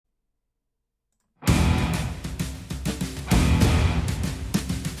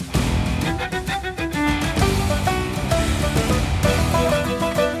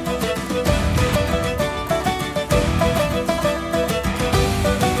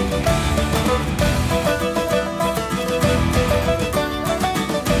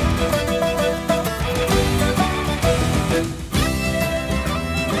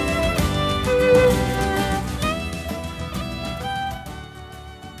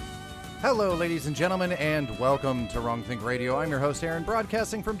Hello, ladies and gentlemen, and welcome to Wrong Think Radio. I'm your host, Aaron,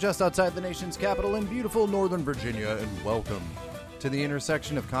 broadcasting from just outside the nation's capital in beautiful Northern Virginia, and welcome to the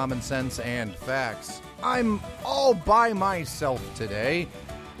intersection of common sense and facts. I'm all by myself today.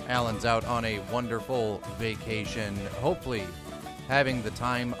 Alan's out on a wonderful vacation, hopefully having the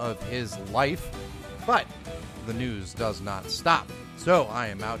time of his life, but the news does not stop. So I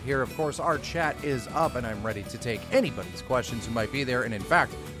am out here. Of course, our chat is up, and I'm ready to take anybody's questions who might be there, and in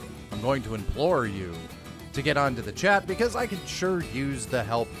fact, I'm going to implore you to get onto the chat because I could sure use the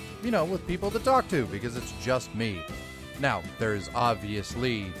help, with people to talk to because it's just me. Now, there's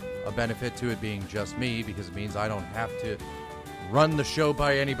obviously a benefit to it being just me because it means I don't have to run the show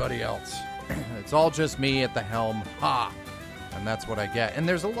by anybody else. It's all just me at the helm. Ha! And that's what I get. And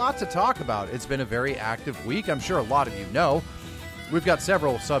there's a lot to talk about. It's been a very active week. I'm sure a lot of you know. We've got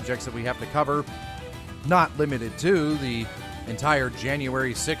several subjects that we have to cover, not limited to the entire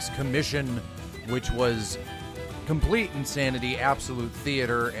January 6th commission, which was complete insanity, absolute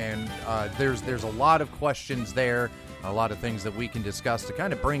theater, and there's a lot of questions there, a lot of things that we can discuss to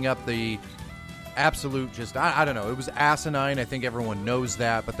kind of bring up the absolute, I don't know, it was asinine. I think everyone knows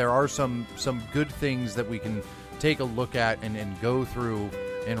that, but there are some good things that we can take a look at and go through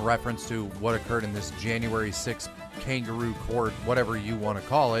in reference to what occurred in this January 6th kangaroo court, whatever you want to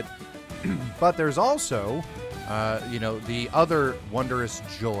call it. But there's also the other wondrous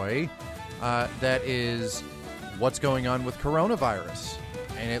joy that is what's going on with coronavirus.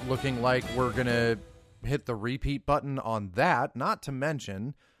 And it looking like we're going to hit the repeat button on that, not to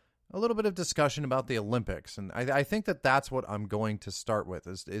mention a little bit of discussion about the Olympics. And I think that that's what I'm going to start with,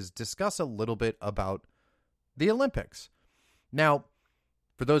 is discuss a little bit about the Olympics. Now,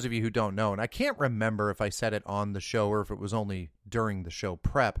 for those of you who don't know, and I can't remember if I said it on the show or if it was only during the show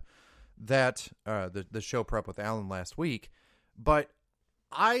prep, that the show prep with Alan last week, but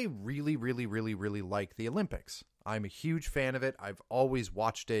I really, really, really, really like the Olympics. I'm a huge fan of it. I've always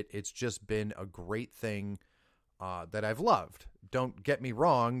watched it. It's just been a great thing that I've loved. Don't get me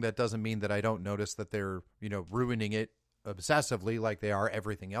wrong. That doesn't mean that I don't notice that they're, ruining it obsessively like they are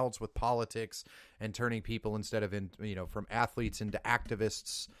everything else with politics and turning people instead of from athletes into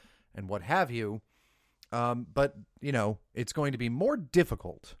activists and what have you. But it's going to be more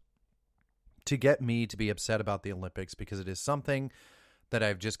difficult to get me to be upset about the Olympics because it is something that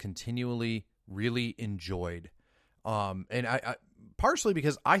I've just continually really enjoyed. And I partially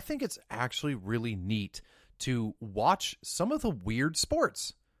because I think it's actually really neat to watch some of the weird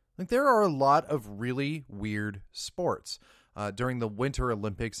sports. Like, there are a lot of really weird sports. During the Winter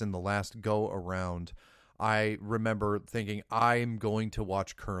Olympics in the last go around, I remember thinking, I'm going to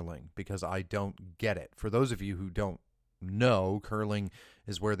watch curling because I don't get it. For those of you who don't know, curling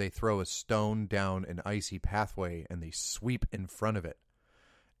is where they throw a stone down an icy pathway and they sweep in front of it.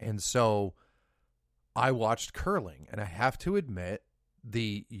 And so I watched curling, and I have to admit,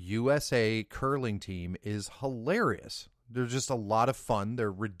 the USA curling team is hilarious. They're just a lot of fun.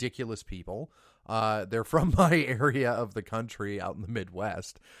 They're ridiculous people. They're from my area of the country out in the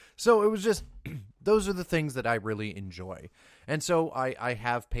Midwest. So it was just, those are the things that I really enjoy. And so I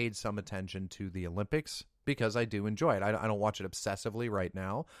have paid some attention to the Olympics because I do enjoy it. I don't watch it obsessively right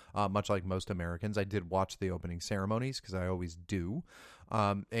now, much like most Americans. I did watch the opening ceremonies because I always do.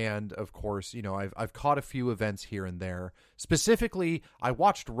 And of course, I've caught a few events here and there. Specifically, I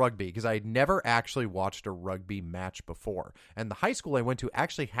watched rugby because I had never actually watched a rugby match before. And the high school I went to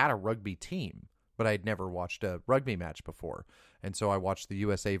actually had a rugby team, but I'd never watched a rugby match before. And so I watched the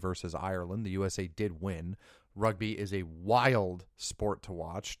USA versus Ireland. The USA did win. Rugby is a wild sport to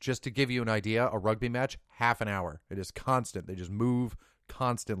watch. Just to give you an idea, a rugby match, half an hour. It is constant. They just move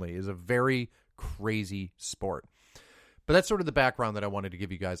constantly. It is a very crazy sport. But that's sort of the background that I wanted to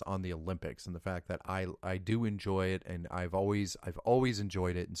give you guys on the Olympics and the fact that I do enjoy it, and I've always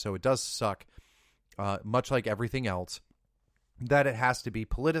enjoyed it. And so it does suck, much like everything else, that it has to be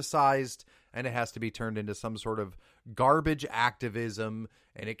politicized and it has to be turned into some sort of garbage activism,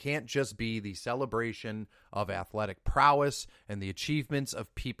 and it can't just be the celebration of athletic prowess and the achievements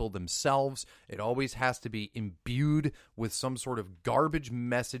of people themselves. It always has to be imbued with some sort of garbage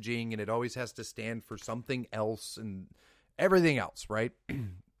messaging, and it always has to stand for something else and everything else, right?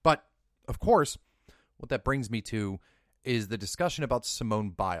 But, of course, what that brings me to is the discussion about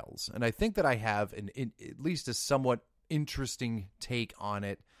Simone Biles. And I think that I have at least a somewhat interesting take on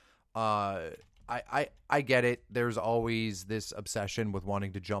it. I get it. There's always this obsession with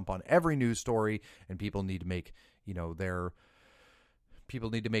wanting to jump on every news story, and people need to make, their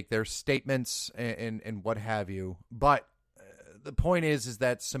statements and what have you. But the point is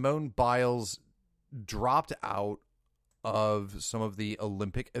that Simone Biles dropped out of some of the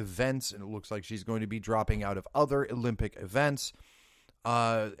Olympic events, and it looks like she's going to be dropping out of other Olympic events.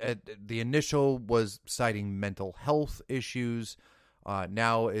 The initial was citing mental health issues.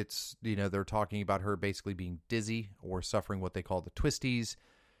 Now it's, they're talking about her basically being dizzy or suffering what they call the twisties.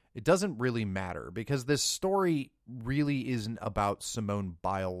 It doesn't really matter because this story really isn't about Simone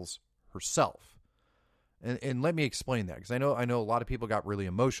Biles herself. And let me explain that, because I know a lot of people got really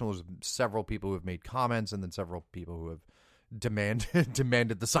emotional. There's several people who have made comments, and then several people who have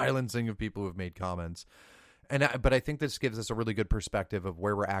demanded the silencing of people who have made comments. But I think this gives us a really good perspective of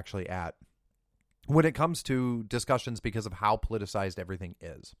where we're actually at when it comes to discussions because of how politicized everything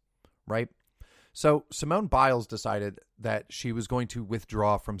is, right? So Simone Biles decided that she was going to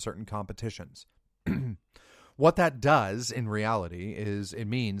withdraw from certain competitions. What that does in reality is it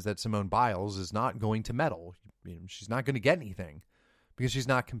means that Simone Biles is not going to medal. She's not going to get anything because she's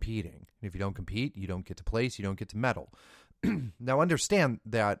not competing. And if you don't compete, you don't get to place, you don't get to medal. Now understand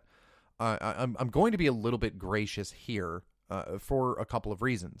that I'm going to be a little bit gracious here for a couple of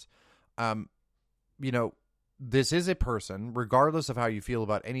reasons. This is a person, regardless of how you feel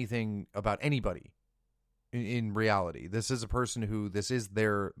about anything, about anybody in reality. This is a person who, this is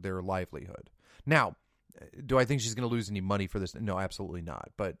their livelihood. Now, do I think she's going to lose any money for this? No, absolutely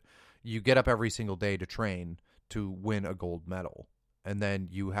not. But you get up every single day to train to win a gold medal. And then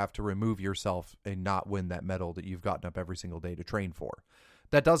you have to remove yourself and not win that medal that you've gotten up every single day to train for.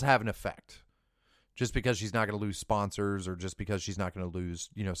 That does have an effect. Just because she's not going to lose sponsors or just because she's not going to lose,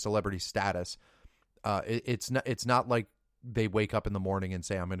 celebrity status. It's not like they wake up in the morning and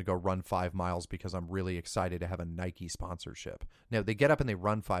say, I'm going to go run 5 miles because I'm really excited to have a Nike sponsorship. No, they get up and they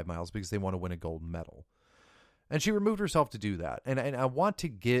run 5 miles because they want to win a gold medal. And she removed herself to do that. And I want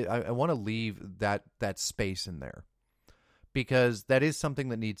to leave that space in there because that is something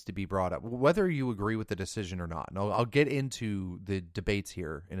that needs to be brought up, whether you agree with the decision or not. And I'll get into the debates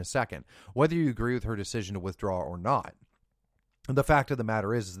here in a second, whether you agree with her decision to withdraw or not. The fact of the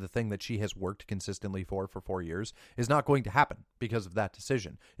matter is the thing that she has worked consistently for 4 years is not going to happen because of that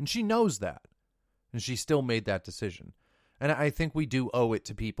decision. And she knows that. And she still made that decision. And I think we do owe it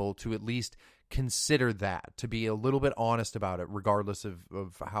to people to at least consider that, to be a little bit honest about it, regardless of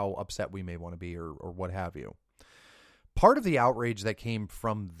how upset we may want to be or what have you. Part of the outrage that came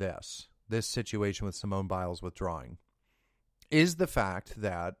from this situation with Simone Biles withdrawing is the fact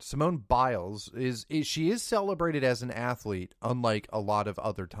that Simone Biles she is celebrated as an athlete, unlike a lot of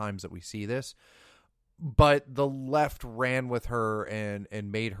other times that we see this. But the left ran with her and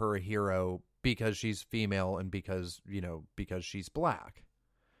made her a hero because she's female and because she's black.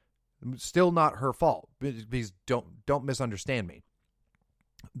 Still not her fault. Please don't misunderstand me.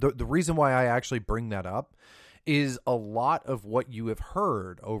 The reason why I actually bring that up is a lot of what you have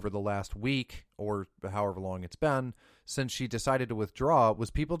heard over the last week or however long it's been since she decided to withdraw was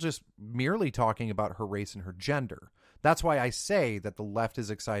people just merely talking about her race and her gender. That's why I say that the left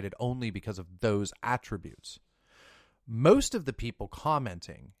is excited only because of those attributes. Most of the people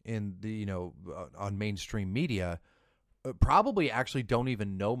commenting in the, on mainstream media probably actually don't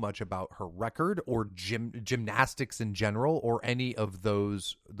even know much about her record or gymnastics in general or any of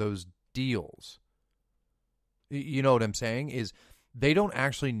those deals. You know what I'm saying? Is they don't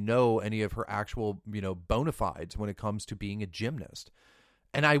actually know any of her actual, bona fides when it comes to being a gymnast.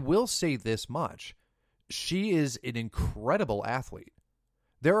 And I will say this much. She is an incredible athlete.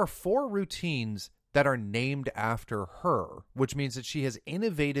 There are 4 routines that are named after her, which means that she has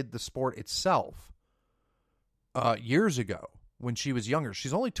innovated the sport itself years ago when she was younger.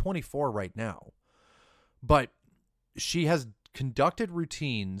 She's only 24 right now. But she has conducted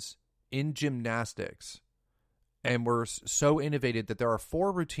routines in gymnastics and were so innovative that there are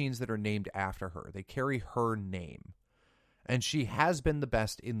 4 routines that are named after her. They carry her name. And she has been the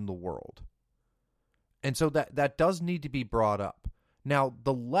best in the world. And so that does need to be brought up. Now,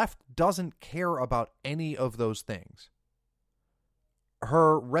 the left doesn't care about any of those things.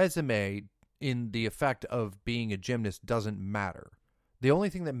 Her resume in the effect of being a gymnast doesn't matter. The only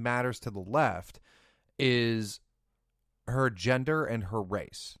thing that matters to the left is her gender and her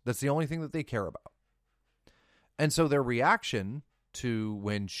race. That's the only thing that they care about. And so their reaction to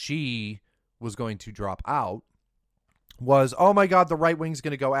when she was going to drop out was, oh my God, the right wing's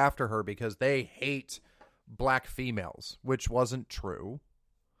going to go after her because they hate black females, which wasn't true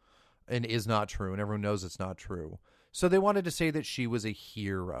and is not true. And everyone knows it's not true. So they wanted to say that she was a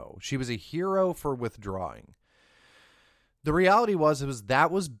hero. She was a hero for withdrawing. The reality was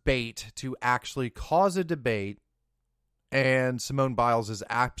that was bait to actually cause a debate. And Simone Biles is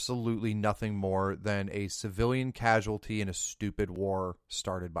absolutely nothing more than a civilian casualty in a stupid war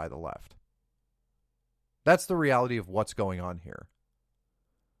started by the left. That's the reality of what's going on here.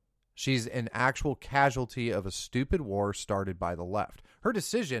 She's an actual casualty of a stupid war started by the left. Her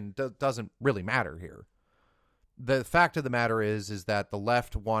decision doesn't really matter here. The fact of the matter is that the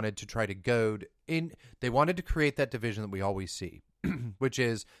left wanted to try to goad in. They wanted to create that division that we always see, which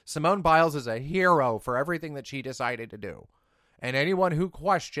is Simone Biles is a hero for everything that she decided to do. And anyone who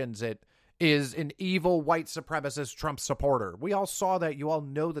questions it is an evil white supremacist Trump supporter. We all saw that. You all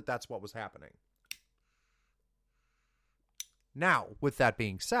know that that's what was happening. Now, with that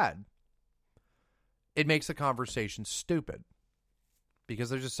being said, it makes the conversation stupid because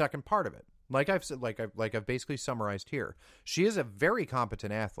there's a second part of it. Like I've said, like I've basically summarized here. She is a very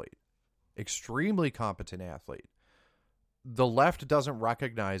competent athlete, extremely competent athlete. The left doesn't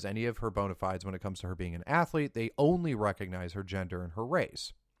recognize any of her bona fides when it comes to her being an athlete. They only recognize her gender and her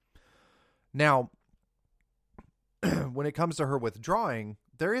race. Now, when it comes to her withdrawing,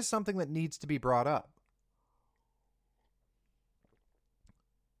 there is something that needs to be brought up.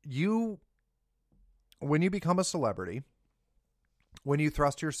 When you become a celebrity, when you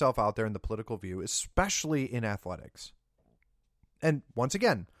thrust yourself out there in the political view, especially in athletics, and once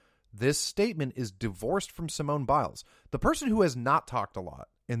again, this statement is divorced from Simone Biles. The person who has not talked a lot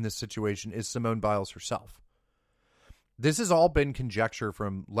in this situation is Simone Biles herself. This has all been conjecture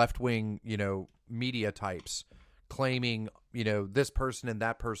from left-wing, media types claiming, this person and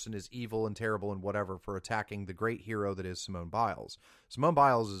that person is evil and terrible and whatever for attacking the great hero that is Simone Biles. Simone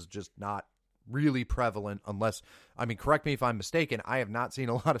Biles is just not really prevalent unless, correct me if I'm mistaken, I have not seen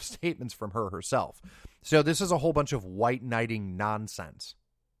a lot of statements from her herself. So this is a whole bunch of white knighting nonsense.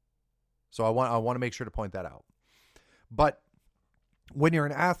 So I want to make sure to point that out. But when you're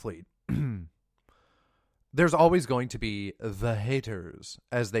an athlete, there's always going to be the haters,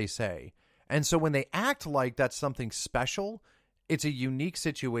 as they say. And so when they act like that's something special, it's a unique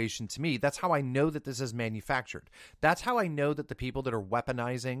situation to me. That's how I know that this is manufactured. That's how I know that the people that are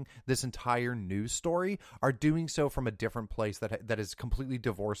weaponizing this entire news story are doing so from a different place that is completely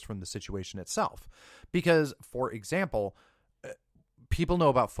divorced from the situation itself. Because, for example, people know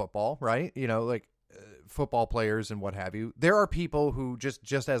about football, right? Football players and what have you. There are people who,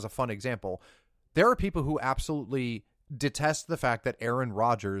 just as a fun example, there are people who absolutely detest the fact that Aaron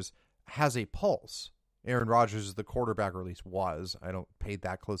Rodgers has a pulse. Aaron Rodgers is the quarterback, or at least was. I don't pay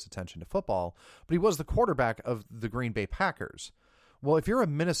that close attention to football, but he was the quarterback of the Green Bay Packers. Well, if you're a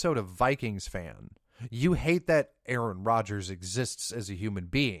Minnesota Vikings fan, you hate that Aaron Rodgers exists as a human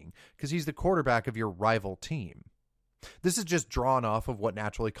being because he's the quarterback of your rival team. This is just drawn off of what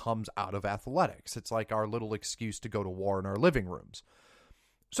naturally comes out of athletics. It's like our little excuse to go to war in our living rooms.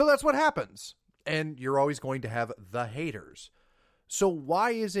 So that's what happens. And you're always going to have the haters. So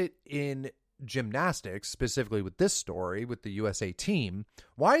why is it in gymnastics, specifically with this story, with the USA team,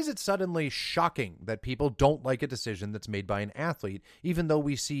 why is it suddenly shocking that people don't like a decision that's made by an athlete, even though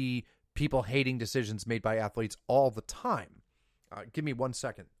we see people hating decisions made by athletes all the time? Give me 1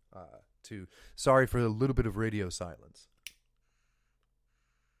 second. Sorry for a little bit of radio silence.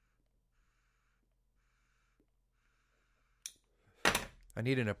 I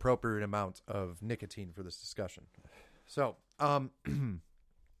need an appropriate amount of nicotine for this discussion. So,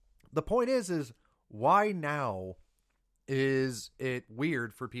 the point is why now is it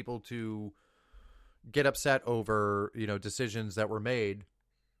weird for people to get upset over, decisions that were made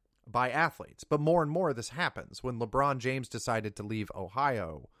by athletes? But more and more this happens. When LeBron James decided to leave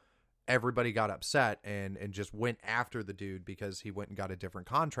Ohio, everybody got upset and just went after the dude because he went and got a different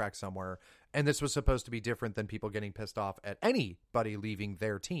contract somewhere. And this was supposed to be different than people getting pissed off at anybody leaving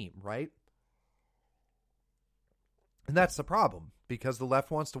their team, right? And that's the problem, because the left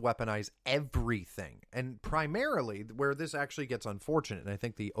wants to weaponize everything. And primarily where this actually gets unfortunate, and I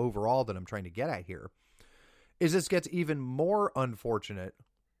think the overall that I'm trying to get at here, is this gets even more unfortunate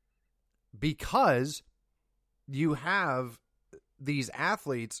because you have these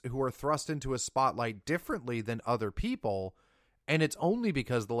athletes who are thrust into a spotlight differently than other people, and it's only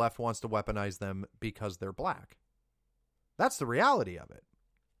because the left wants to weaponize them because they're black. That's the reality of it.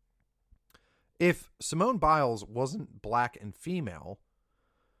 If Simone Biles wasn't black and female,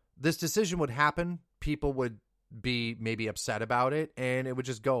 this decision would happen. People would be maybe upset about it, and it would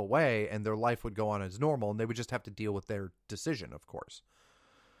just go away, and their life would go on as normal, and they would just have to deal with their decision, of course.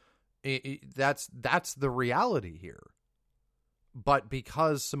 That's the reality here. But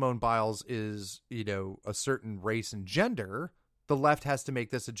because Simone Biles is, a certain race and gender, the left has to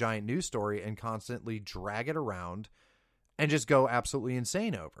make this a giant news story and constantly drag it around and just go absolutely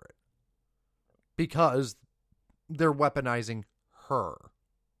insane over it. Because they're weaponizing her.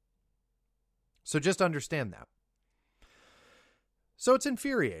 So just understand that. So it's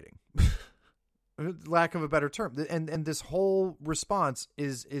infuriating. lack of a better term. And this whole response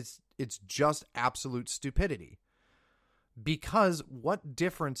is it's just absolute stupidity. Because what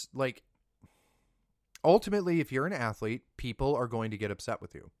difference, like, ultimately, if you're an athlete, people are going to get upset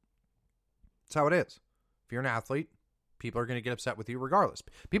with you. That's how it is. If you're an athlete, people are going to get upset with you regardless.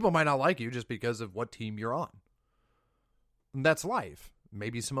 People might not like you just because of what team you're on. And that's life.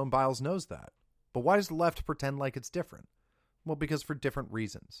 Maybe Simone Biles knows that. But why does the left pretend like it's different? Well, because for different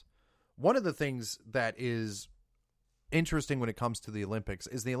reasons. One of the things that is interesting when it comes to the Olympics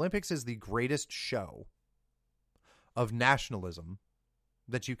is the greatest show of nationalism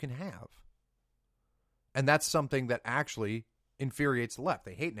that you can have. And that's something that actually infuriates the left.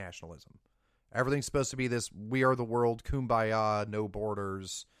 They hate nationalism. Everything's supposed to be this, we are the world, kumbaya, no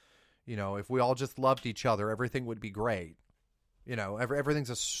borders. You know, if we all just loved each other, everything would be great. You know, everything's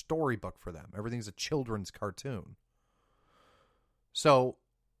a storybook for them. Everything's a children's cartoon. So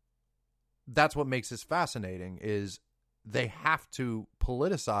that's what makes this fascinating is they have to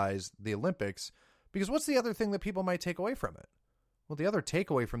politicize the Olympics, because what's the other thing that people might take away from it? Well, the other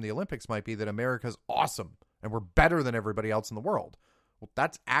takeaway from the Olympics might be that America's awesome and we're better than everybody else in the world. Well,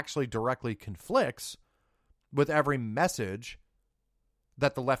 that's actually directly conflicts with every message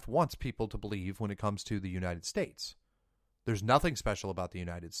that the left wants people to believe when it comes to the United States. There's nothing special about the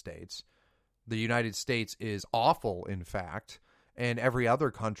United States. The United States is awful, in fact, and every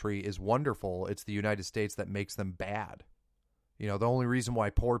other country is wonderful. It's the United States that makes them bad. You know, the only reason why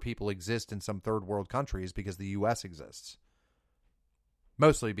poor people exist in some third world country is because the U.S. exists.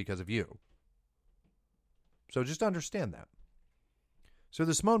 Mostly because of you. So just understand that. So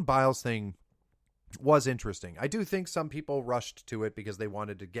the Simone Biles thing was interesting. I do think some people rushed to it because they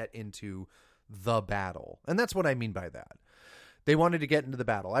wanted to get into the battle. And that's what I mean by that. They wanted to get into the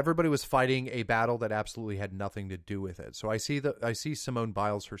battle. Everybody was fighting a battle that absolutely had nothing to do with it. So I see Simone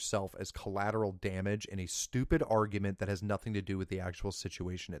Biles herself as collateral damage in a stupid argument that has nothing to do with the actual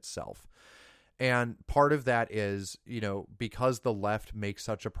situation itself. And part of that is, you know, because the left makes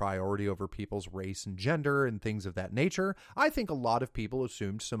such a priority over people's race and gender and things of that nature, I think a lot of people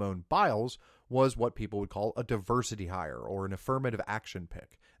assumed Simone Biles was what people would call a diversity hire or an affirmative action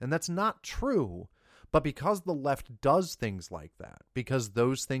pick. And that's not true. But because the left does things like that, because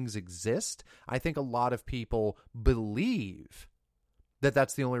those things exist, I think a lot of people believe that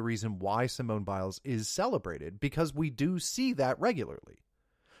that's the only reason why Simone Biles is celebrated, because we do see that regularly.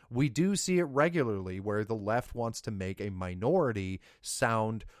 We do see it regularly where the left wants to make a minority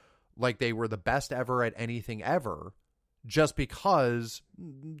sound like they were the best ever at anything ever, just because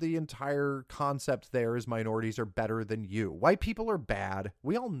the entire concept there is minorities are better than you. White people are bad.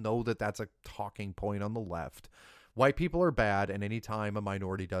 We all know that that's a talking point on the left. White people are bad, and anytime a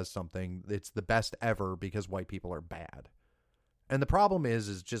minority does something, it's the best ever because white people are bad. And the problem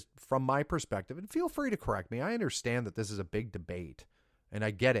is just from my perspective, and feel free to correct me, I understand that this is a big debate. And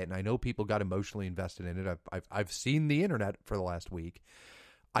I get it, and I know people got emotionally invested in it. I've seen the internet for the last week.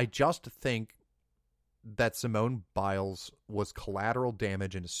 I just think that Simone Biles was collateral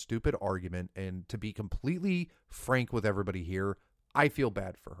damage in a stupid argument, and to be completely frank with everybody here, I feel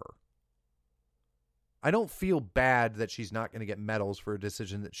bad for her. I don't feel bad that she's not going to get medals for a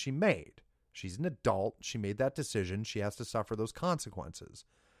decision that she made. She's an adult. She made that decision. She has to suffer those consequences.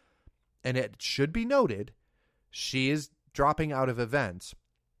 And it should be noted, she is dropping out of events.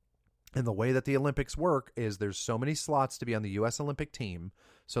 And the way that the Olympics work is there's so many slots to be on the U.S. Olympic team.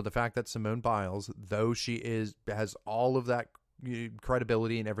 So the fact that Simone Biles, though she has all of that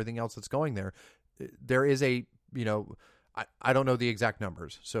credibility and everything else that's going there, there is a, you know, I don't know the exact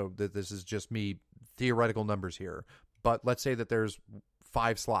numbers. So this is just me theoretical numbers here. But let's say that there's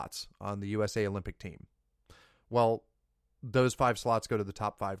 5 slots on the USA Olympic team. Well, those 5 slots go to the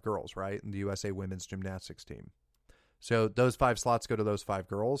top 5 girls, right? In the USA women's gymnastics team. So those 5 slots go to those 5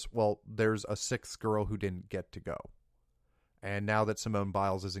 girls. Well, there's a 6th girl who didn't get to go. And now that Simone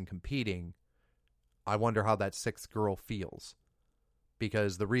Biles isn't competing, I wonder how that 6th girl feels.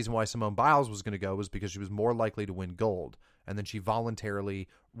 Because the reason why Simone Biles was going to go was because she was more likely to win gold. And then she voluntarily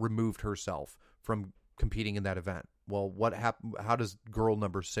removed herself from competing in that event. Well, what happened? How does girl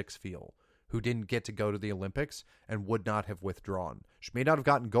number 6 feel, who didn't get to go to the Olympics and would not have withdrawn? She may not have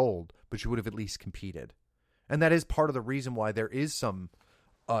gotten gold, but she would have at least competed. And that is part of the reason why there is some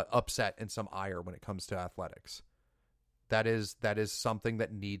upset and some ire when it comes to athletics. That is something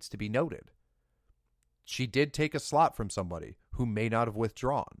that needs to be noted. She did take a slot from somebody who may not have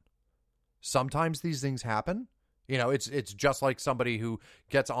withdrawn. Sometimes these things happen. You know, it's just like somebody who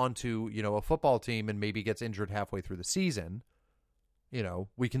gets onto, you know, a football team and maybe gets injured halfway through the season. You know,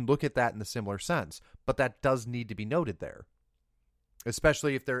 we can look at that in a similar sense, but that does need to be noted there.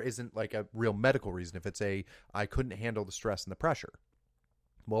 especially if there isn't like a real medical reason. If it's I couldn't handle the stress and the pressure.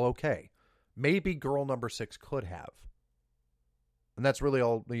 Well, okay. Maybe girl number 6 could have. And that's really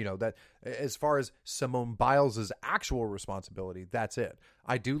all, that as far as Simone Biles' actual responsibility, that's it.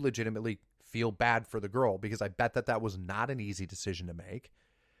 I do legitimately feel bad for the girl because I bet that was not an easy decision to make.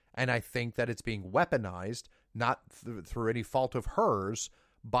 And I think that it's being weaponized, not through any fault of hers,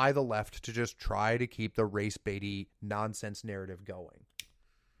 by the left to just try to keep the race baity nonsense narrative going.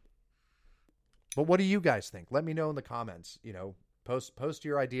 But what do you guys think? Let me know in the comments. Post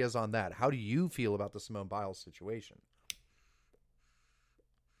your ideas on that. How do you feel about the Simone Biles situation?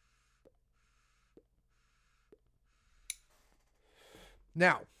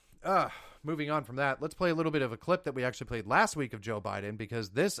 Now, moving on from that, let's play a little bit of a clip that we actually played last week of Joe Biden, because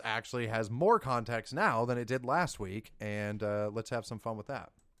this actually has more context now than it did last week, and let's have some fun with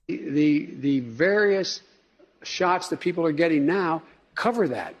that. The various shots that people are getting now cover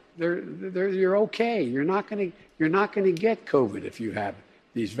that. You're okay. You're not going to get COVID if you have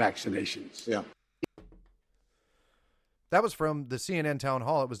these vaccinations. Yeah. That was from the CNN town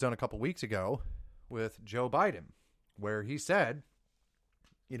hall. It was done a couple weeks ago with Joe Biden, where he said,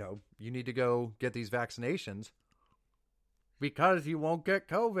 you need to go get these vaccinations because you won't get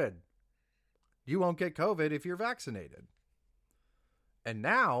COVID. You won't get COVID if you're vaccinated. And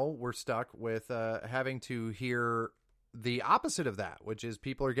now we're stuck with having to hear the opposite of that, which is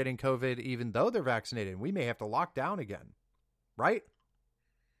people are getting COVID even though they're vaccinated. We may have to lock down again, right?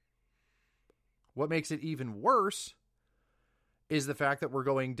 What makes it even worse is the fact that we're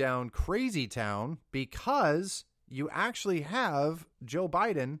going down crazy town because you actually have Joe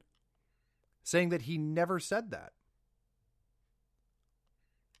Biden saying that he never said that.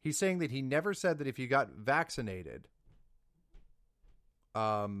 He's saying that he never said that if you got vaccinated,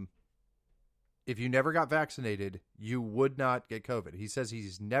 if you never got vaccinated, you would not get COVID. He says he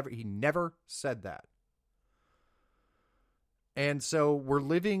never said that. And so we're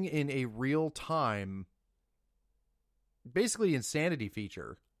living in a real time, basically insanity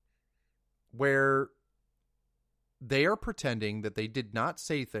feature, where they are pretending that they did not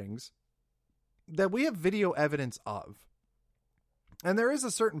say things that we have video evidence of. And there is a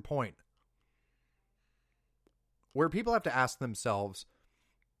certain point where people have to ask themselves,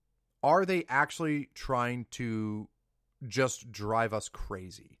 are they actually trying to just drive us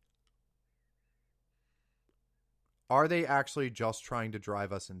crazy? Are they actually just trying to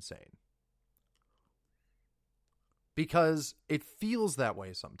drive us insane? Because it feels that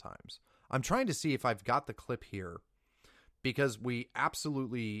way sometimes. I'm trying to see if I've got the clip here, because we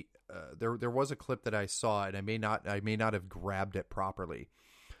absolutely there was a clip that I saw, and I may not have grabbed it properly.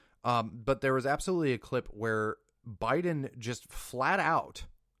 But there was absolutely a clip where Biden just flat out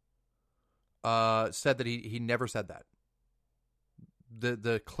said that he never said that.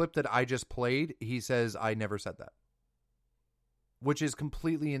 The clip that I just played, he says, I never said that, which is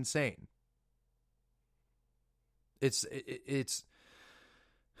completely insane. It's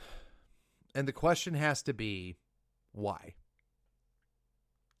and the question has to be, why?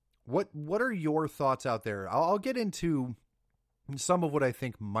 What are your thoughts out there? I'll get into some of what I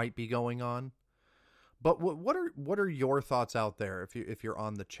think might be going on, but what are your thoughts out there if you're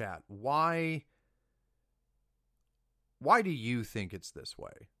on the chat? Why do you think it's this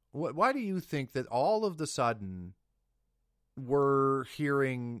way? Why do you think that all of the sudden we're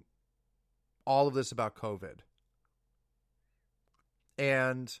hearing all of this about COVID?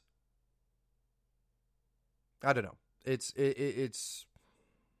 And I don't know. It's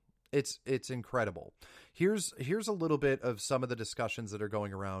incredible. Here's a little bit of some of the discussions that are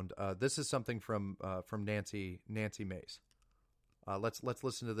going around. This is something from Nancy Mace. Let's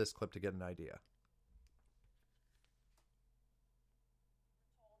listen to this clip to get an idea.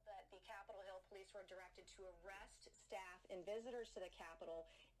 Told that the Capitol Hill police were directed to arrest staff and visitors to the Capitol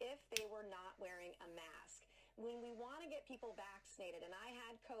if they were not wearing a mask. When we want to get people vaccinated, and I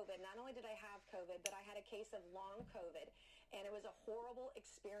had COVID, not only did I have COVID, but I had a case of long COVID, and it was a horrible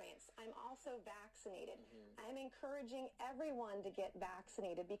experience. I'm also vaccinated. I'm encouraging everyone to get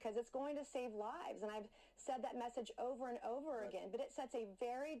vaccinated because it's going to save lives, and I've said that message over and over again, but it sets a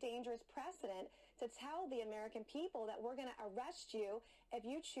very dangerous precedent to tell the American people that we're going to arrest you if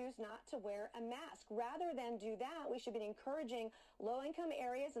you choose not to wear a mask. Rather than do that, we should be encouraging low-income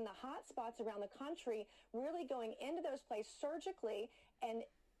areas and the hot spots around the country, really going into those places surgically and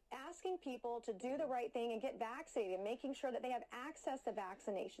asking people to do the right thing and get vaccinated, making sure that they have access to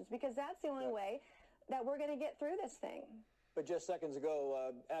vaccinations, because that's the only way that we're going to get through this thing. But just seconds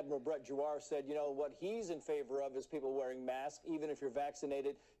ago, Admiral Brett Giroir said, you know, what he's in favor of is people wearing masks, even if you're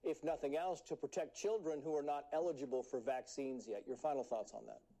vaccinated, if nothing else, to protect children who are not eligible for vaccines yet. Your final thoughts on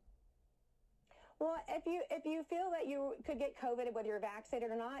that? Well, if you feel that you could get COVID, whether you're vaccinated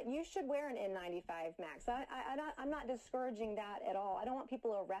or not, you should wear an N95 mask. I'm not discouraging that at all. I don't want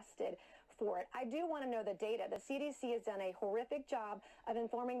people arrested for it. I do want to know the data. The CDC has done a horrific job of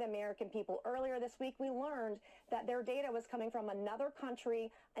informing the American people. Earlier this week, we learned that their data was coming from another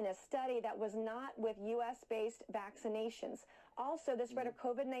country in a study that was not with U.S.-based vaccinations. Also, the spread of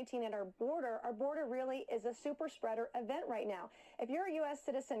COVID-19 at our border really is a super spreader event right now. If you're a U.S.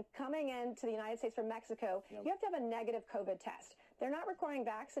 citizen coming into the United States from Mexico, you have to have a negative COVID test. They're not requiring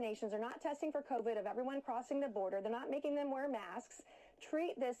vaccinations. They're not testing for COVID of everyone crossing the border. They're not making them wear masks.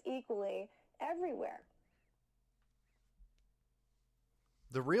 Treat this equally everywhere.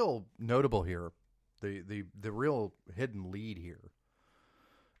 The real notable here, the real hidden lead here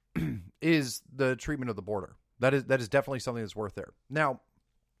is the treatment of the border. That is definitely something that's worth there. Now,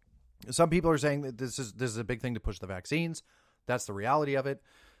 some people are saying that this is a big thing to push the vaccines. That's the reality of it.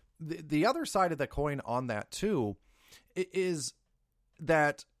 The other side of the coin on that too is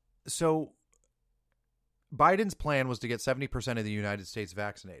that so Biden's plan was to get 70% of the United States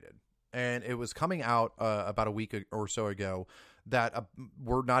vaccinated. And it was coming out about a week or so ago that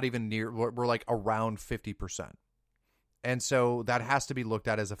we're not even near, we're like around 50%. And so that has to be looked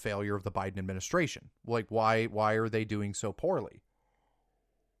at as a failure of the Biden administration. Like, why are they doing so poorly?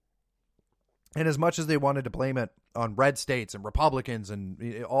 And as much as they wanted to blame it on red states and Republicans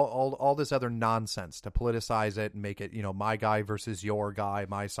and all this other nonsense to politicize it and make it, you know, my guy versus your guy,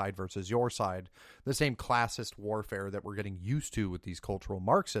 my side versus your side, the same classist warfare that we're getting used to with these cultural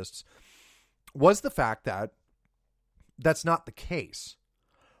Marxists, was the fact that that's not the case.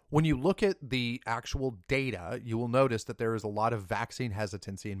 When you look at the actual data, you will notice that there is a lot of vaccine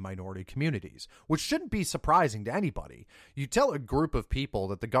hesitancy in minority communities, which shouldn't be surprising to anybody. You tell a group of people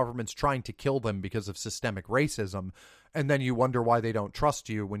that the government's trying to kill them because of systemic racism, and then you wonder why they don't trust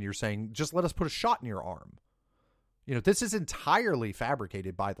you when you're saying, just let us put a shot in your arm. You know, this is entirely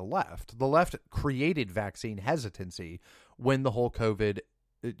fabricated by the left. The left created vaccine hesitancy when the whole COVID,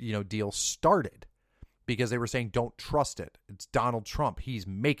 deal started. Because they were saying, don't trust it. It's Donald Trump. He's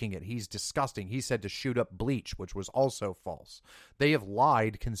making it. He's disgusting. He said to shoot up bleach, which was also false. They have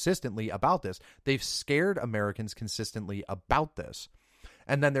lied consistently about this. They've scared Americans consistently about this.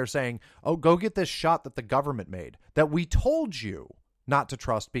 And then they're saying, oh, go get this shot that the government made that we told you not to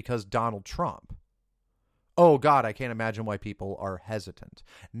trust because Donald Trump. Oh, God, I can't imagine why people are hesitant.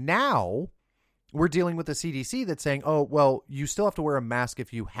 Now we're dealing with the CDC that's saying, oh, well, you still have to wear a mask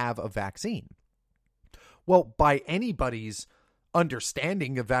if you have a vaccine. Well, by anybody's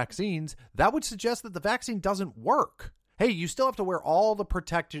understanding of vaccines, that would suggest that the vaccine doesn't work. Hey, you still have to wear all the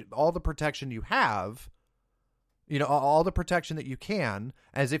protection you have, all the protection that you can,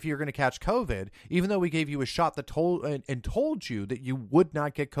 as if you're going to catch COVID, even though we gave you a shot that told you that you would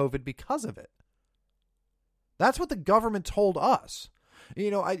not get COVID because of it. That's what the government told us.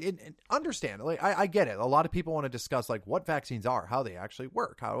 I understand. Like, I get it. A lot of people want to discuss like what vaccines are, how they actually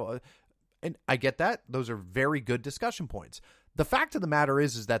work, and I get that. Those are very good discussion points. The fact of the matter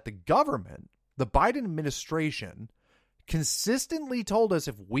is that the government, the Biden administration, consistently told us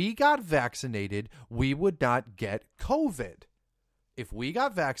if we got vaccinated, we would not get COVID. If we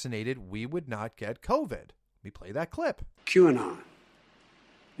got vaccinated, we would not get COVID. Let me play that clip. QAnon.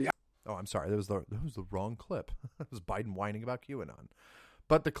 Oh, I'm sorry. That was the wrong clip. It was Biden whining about QAnon.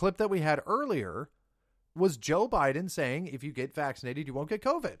 But the clip that we had earlier was Joe Biden saying, if you get vaccinated, you won't get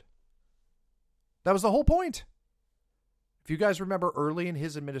COVID. That was the whole point. If you guys remember early in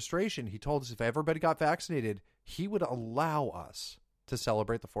his administration, he told us if everybody got vaccinated, he would allow us to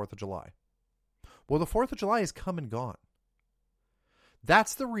celebrate the 4th of July. Well, the 4th of July is come and gone.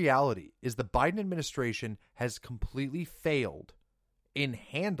 That's the reality, is the Biden administration has completely failed in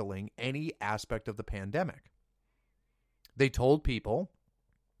handling any aspect of the pandemic. They told people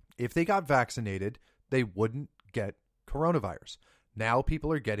if they got vaccinated, they wouldn't get coronavirus. Now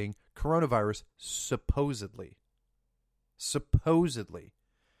people are getting coronavirus, supposedly. Supposedly.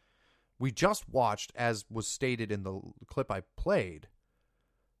 We just watched, as was stated in the clip I played,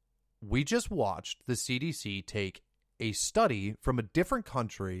 we just watched the CDC take a study from a different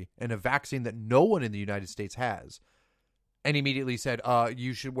country and a vaccine that no one in the United States has, and immediately said,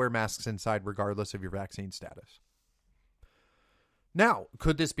 you should wear masks inside regardless of your vaccine status. Now,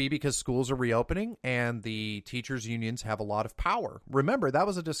 could this be because schools are reopening and the teachers' unions have a lot of power? Remember, that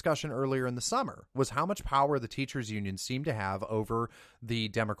was a discussion earlier in the summer, was how much power the teachers' unions seem to have over the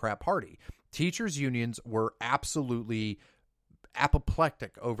Democrat Party. Teachers' unions were absolutely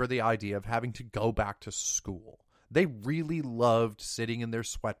apoplectic over the idea of having to go back to school. They really loved sitting in their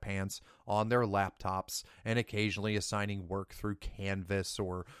sweatpants on their laptops and occasionally assigning work through Canvas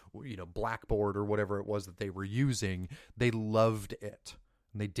or, Blackboard or whatever it was that they were using. They loved it.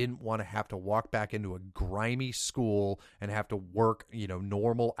 And they didn't want to have to walk back into a grimy school and have to work,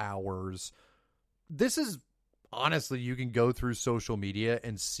 normal hours. This is, honestly, you can go through social media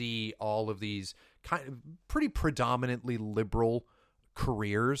and see all of these kind of pretty predominantly liberal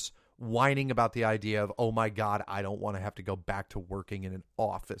careers whining about the idea of, oh my God, I don't want to have to go back to working in an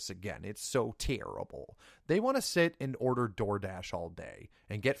office again. It's so terrible. They want to sit and order DoorDash all day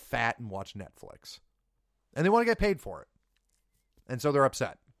and get fat and watch Netflix. And they want to get paid for it. And so they're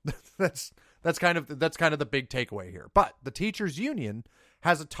upset. That's kind of the big takeaway here. But the teachers union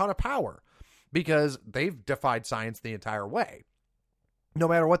has a ton of power because they've defied science the entire way. No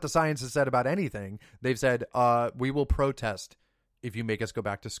matter what the science has said about anything, they've said, we will protest if you make us go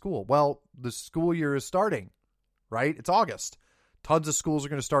back to school. Well, the school year is starting, right? It's August. Tons of schools are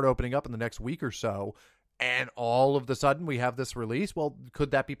going to start opening up in the next week or so. And all of the sudden we have this release. Well,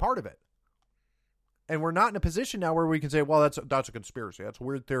 could that be part of it? And we're not in a position now where we can say, well, that's a conspiracy. That's a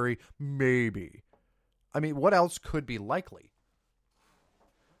weird theory. Maybe. I mean, what else could be likely?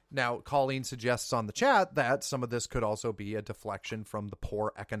 Now, Colleen suggests on the chat that some of this could also be a deflection from the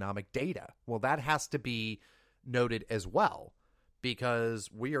poor economic data. Well, that has to be noted as well, because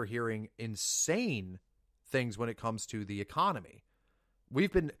we are hearing insane things when it comes to the economy.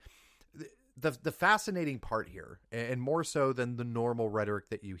 We've been the fascinating part here, and more so than the normal rhetoric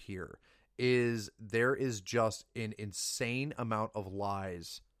that you hear, is there is just an insane amount of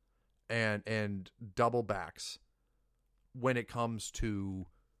lies and double backs when it comes to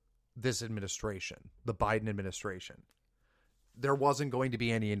this administration, the Biden administration. There wasn't going to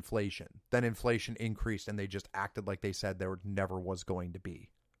be any inflation. Then inflation increased and they just acted like they said there never was going to be.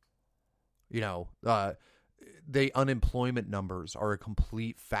 The unemployment numbers are a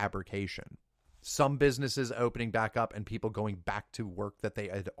complete fabrication. Some businesses opening back up and people going back to work that they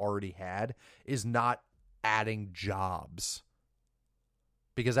had already had is not adding jobs.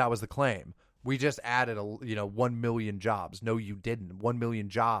 Because that was the claim. We just added 1 million jobs. No, you didn't. 1 million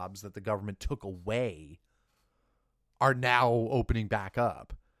jobs that the government took away are now opening back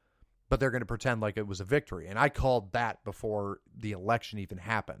up. But they're going to pretend like it was a victory. And I called that before the election even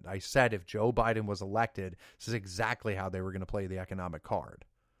happened. I said if Joe Biden was elected, this is exactly how they were going to play the economic card.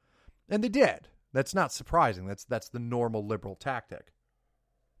 And they did. That's not surprising. That's the normal liberal tactic.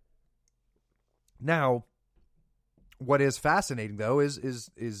 Now, what is fascinating, though, is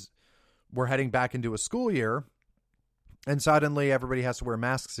we're heading back into a school year, and suddenly everybody has to wear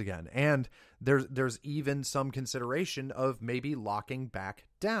masks again. And there's even some consideration of maybe locking back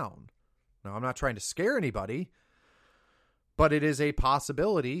down. Now, I'm not trying to scare anybody, but it is a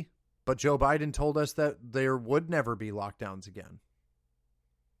possibility. But Joe Biden told us that there would never be lockdowns again.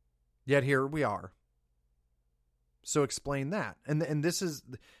 Yet here we are. So explain that. And this is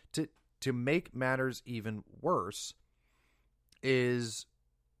to make matters even worse is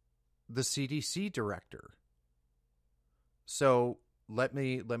the CDC director. So let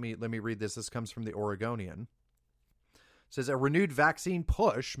me read this. This comes from the Oregonian. It says a renewed vaccine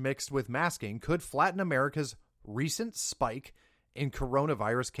push mixed with masking could flatten America's recent spike in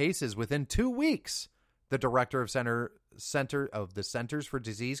coronavirus cases within 2 weeks. The director of the Centers for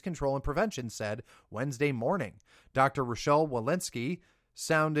Disease Control and Prevention said Wednesday morning. Dr. Rochelle Walensky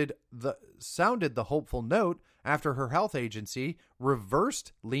sounded the hopeful note after her health agency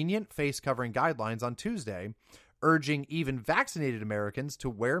reversed lenient face covering guidelines on Tuesday, urging even vaccinated Americans to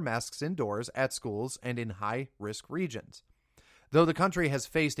wear masks indoors, at schools, and in high-risk regions. Though the country has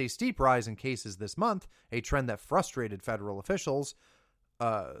faced a steep rise in cases this month, a trend that frustrated federal officials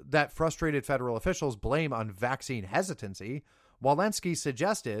blame on vaccine hesitancy, Walensky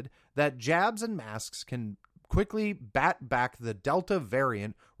suggested that jabs and masks can quickly bat back the Delta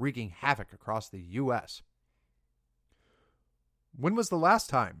variant wreaking havoc across the U.S. When was the last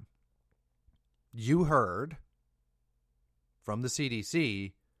time you heard from the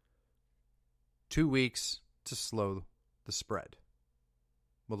CDC 2 weeks to slow the spread?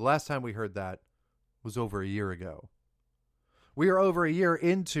 Well, the last time we heard that was over a year ago. We are over a year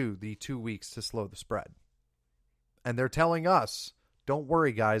into the 2 weeks to slow the spread. And they're telling us, don't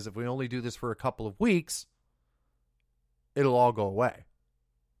worry, guys, if we only do this for a couple of weeks, it'll all go away.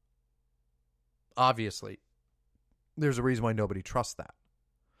 Obviously, there's a reason why nobody trusts that.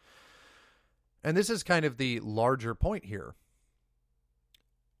 And this is kind of the larger point here.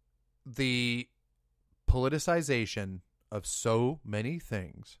 The politicization of so many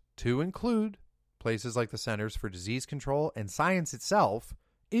things, to include places like the Centers for Disease Control and science itself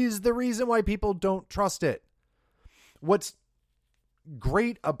is the reason why people don't trust it. What's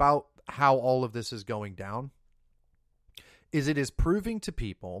great about how all of this is going down is it is proving to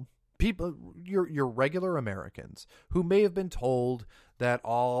people, your regular Americans who may have been told that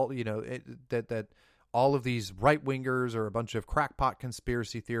all, that all of these right-wingers are a bunch of crackpot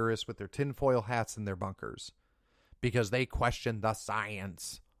conspiracy theorists with their tinfoil hats in their bunkers because they question the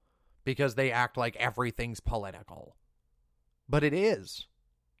science, because they act like everything's political. But it is.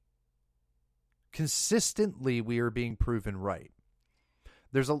 Consistently, we are being proven right.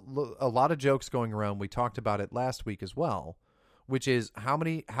 There's a lot of jokes going around. We talked about it last week as well, which is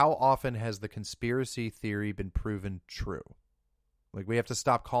how often has the conspiracy theory been proven true? Like, we have to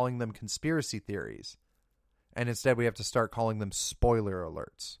stop calling them conspiracy theories, and instead we have to start calling them spoiler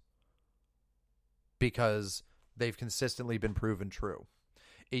alerts because they've consistently been proven true.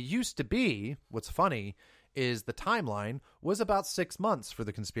 It used to be, what's funny is the timeline was about 6 months for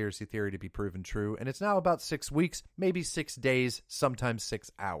the conspiracy theory to be proven true, and it's now about 6 weeks, maybe 6 days, sometimes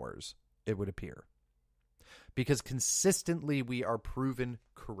 6 hours, it would appear. Because consistently we are proven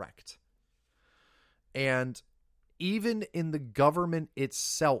correct. And even in the government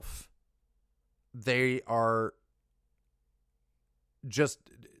itself, they are just,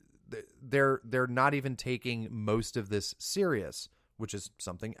 they're not even taking most of this serious, which is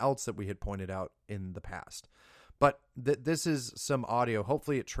something else that we had pointed out in the past. But this is some audio.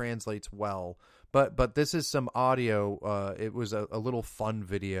 Hopefully it translates well. But this is some audio. It was a little fun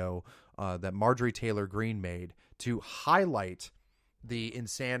video that Marjorie Taylor Greene made to highlight the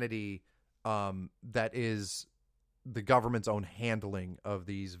insanity that is the government's own handling of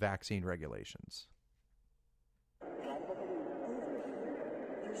these vaccine regulations.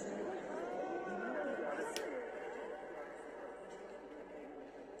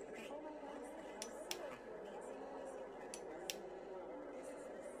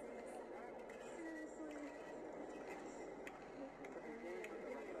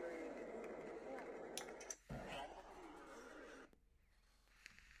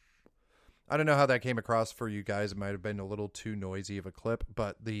 I don't know how that came across for you guys. It might have been a little too noisy of a clip,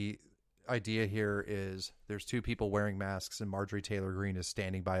 but the idea here is there's two people wearing masks and Marjorie Taylor Greene is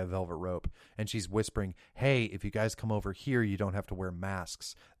standing by a velvet rope and she's whispering, hey, if you guys come over here, you don't have to wear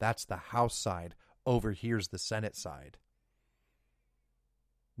masks. That's the House side. Over here's the Senate side.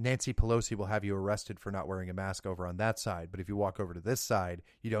 Nancy Pelosi will have you arrested for not wearing a mask over on that side, but if you walk over to this side,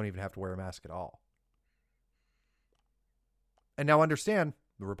 you don't even have to wear a mask at all. And now understand,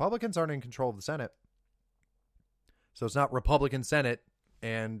 the Republicans aren't in control of the Senate. So it's not Republican Senate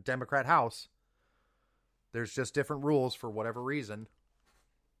and Democrat House. There's just different rules for whatever reason.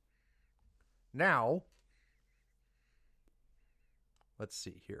 Now, let's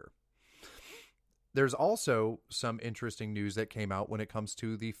see here. There's also some interesting news that came out when it comes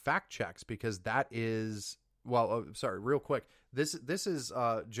to the fact checks, because that is, real quick. This is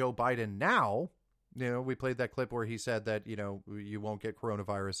Joe Biden now. You know, we played that clip where he said that, you won't get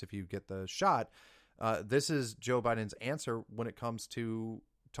coronavirus if you get the shot. This is Joe Biden's answer when it comes to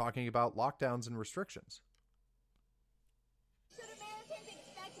talking about lockdowns and restrictions. Should Americans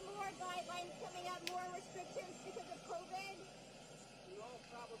expect more guidelines coming out, more restrictions because of COVID? In all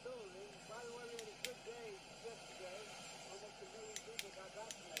probability. By the way, we had a good day yesterday. Almost 1 million people got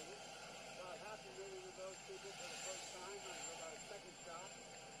vaccinated. About 500,000 of those people for the first time or about a second shot.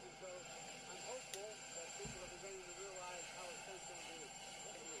 And so I'm hopeful that people are beginning to realize how essential it is.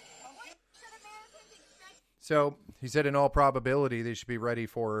 Should Americans expect... So he said in all probability they should be ready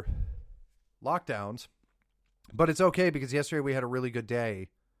for lockdowns. But it's okay because yesterday we had a really good day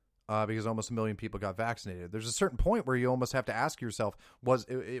because almost 1 million people got vaccinated. There's a certain point where you almost have to ask yourself, was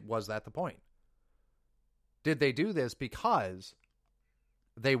that the point? Did they do this because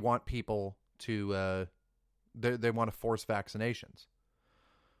they want people to they want to force vaccinations?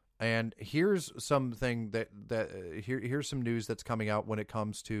 And here's something here's some news that's coming out when it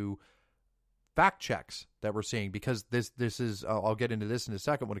comes to fact checks that we're seeing, because this is I'll get into this in a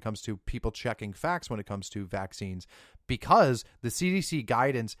second when it comes to people checking facts when it comes to vaccines, because the CDC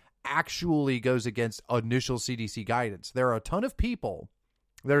guidance actually goes against initial CDC guidance. There are a ton of people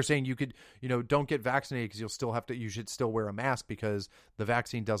that are saying you could, don't get vaccinated because you should still wear a mask because the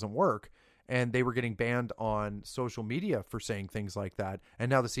vaccine doesn't work. And they were getting banned on social media for saying things like that. And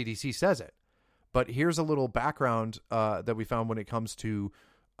now the CDC says it. But here's a little background that we found when it comes to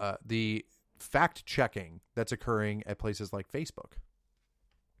the fact checking that's occurring at places like Facebook.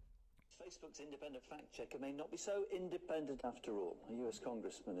 Facebook's independent fact checker may not be so independent after all. A US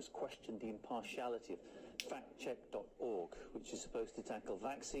congressman has questioned the impartiality of factcheck.org, which is supposed to tackle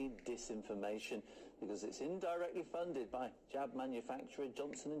vaccine disinformation because it's indirectly funded by jab manufacturer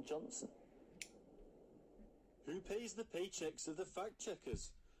Johnson & Johnson. Who pays the paychecks of the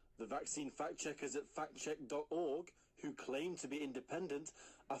fact-checkers? The vaccine fact-checkers at factcheck.org, who claim to be independent,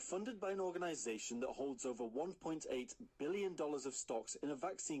 are funded by an organization that holds over $1.8 billion of stocks in a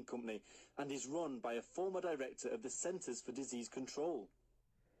vaccine company and is run by a former director of the Centers for Disease Control.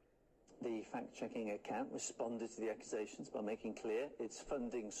 The fact-checking account responded to the accusations by making clear its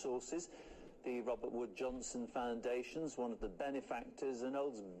funding sources. The Robert Wood Johnson Foundation is one of the benefactors and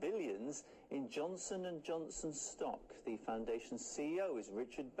holds billions in Johnson & Johnson stock. The foundation's CEO is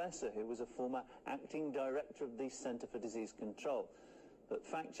Richard Besser, who was a former acting director of the Center for Disease Control. But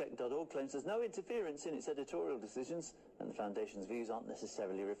factcheck.org claims there's no interference in its editorial decisions, and the foundation's views aren't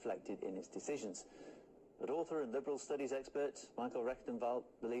necessarily reflected in its decisions. But author and liberal studies expert Michael Rechtenwald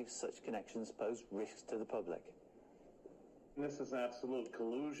believes such connections pose risks to the public. This is absolute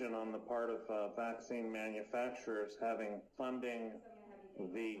collusion on the part of vaccine manufacturers having funding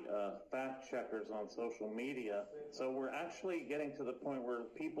the fact checkers on social media. So we're actually getting to the point where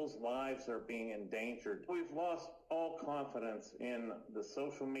people's lives are being endangered. We've lost all confidence in the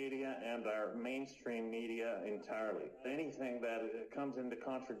social media and our mainstream media entirely. Anything that comes into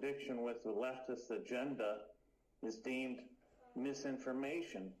contradiction with the leftist agenda is deemed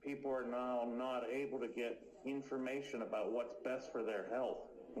misinformation. People are now not able to get information about what's best for their health,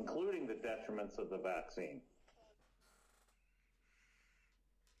 including the detriments of the vaccine.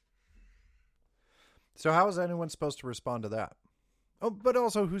 So how is anyone supposed to respond to that? Oh, but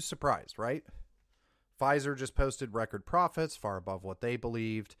also who's surprised, right? Pfizer just posted record profits far above what they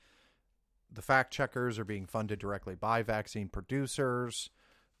believed. The fact checkers are being funded directly by vaccine producers.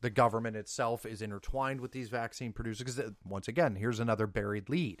 The government itself is intertwined with these vaccine producers. Because once again, here's another buried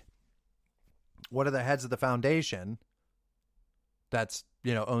lead. One of the heads of the foundation that's,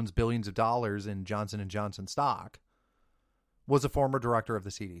 owns billions of dollars in Johnson & Johnson stock was a former director of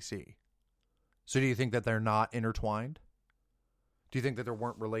the CDC. So do you think that they're not intertwined? Do you think that there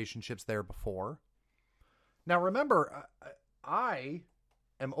weren't relationships there before? Now, remember, I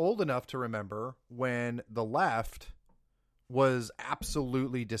am old enough to remember when the left was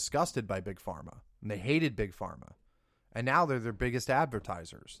absolutely disgusted by Big Pharma, and they hated Big Pharma. And now they're their biggest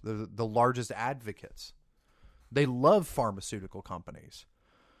advertisers. They're the largest advocates. They love pharmaceutical companies.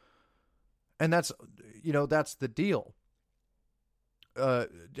 And that's the deal.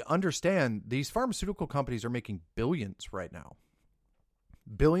 Understand, these pharmaceutical companies are making billions right now.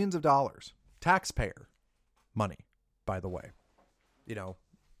 Billions of dollars. Taxpayer money, by the way.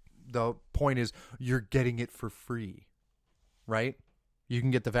 The point is you're getting it for free, right? You can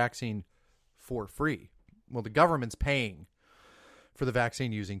get the vaccine for free. Well, the government's paying for the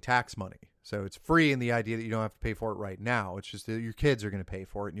vaccine using tax money. So it's free in the idea that you don't have to pay for it right now. It's just that your kids are going to pay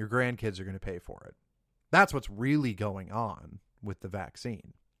for it and your grandkids are going to pay for it. That's what's really going on with the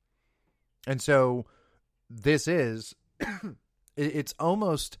vaccine. And so this is, it's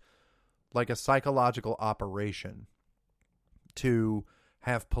almost like a psychological operation to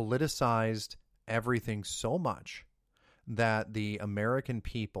have politicized everything so much that the American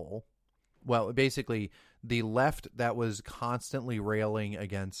people, well, basically the left that was constantly railing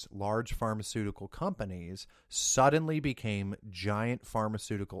against large pharmaceutical companies suddenly became giant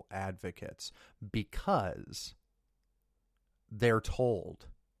pharmaceutical advocates because they're told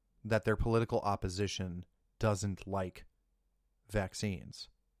that their political opposition doesn't like vaccines.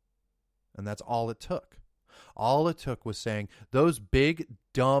 And that's all it took. All it took was saying those big,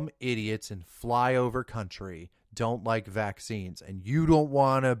 dumb idiots in flyover country don't like vaccines, and you don't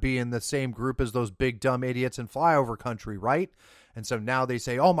want to be in the same group as those big, dumb idiots in flyover country, right? And so now they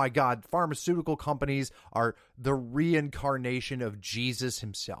say, oh my God, pharmaceutical companies are the reincarnation of Jesus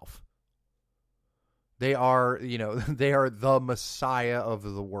himself. They are, they are the Messiah of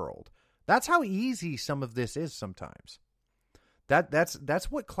the world. That's how easy some of this is sometimes.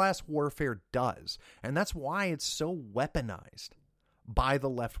 That's what class warfare does. And that's why it's so weaponized by the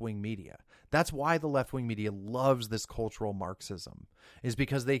left-wing media. That's why the left-wing media loves this cultural Marxism, is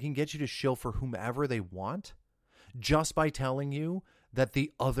because they can get you to shill for whomever they want just by telling you that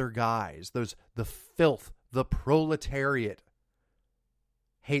the other guys, the filth, the proletariat,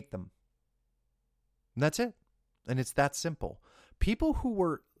 hate them. And that's it. And it's that simple. People who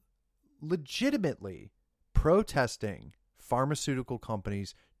were legitimately protesting pharmaceutical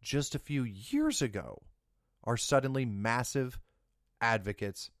companies just a few years ago are suddenly massive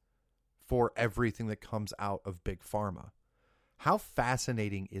advocates for everything that comes out of Big Pharma. How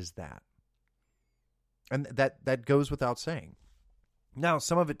fascinating is that? And that goes without saying. Now,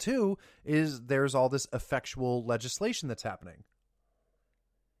 some of it, too, is there's all this effectual legislation that's happening.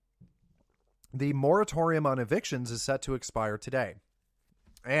 The moratorium on evictions is set to expire today.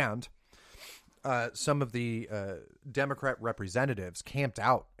 And some of the Democrat representatives camped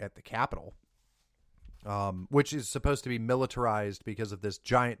out at the Capitol, which is supposed to be militarized because of this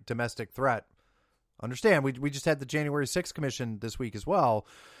giant domestic threat. Understand, we just had the January 6th Commission this week as well.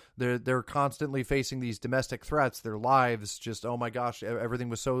 They're constantly facing these domestic threats. Their lives just, oh my gosh, everything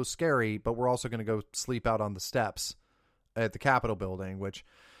was so scary. But we're also going to go sleep out on the steps at the Capitol building, which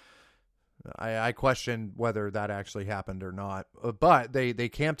I question whether that actually happened or not. But they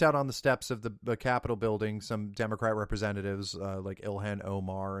camped out on the steps of the Capitol building. Some Democrat representatives like Ilhan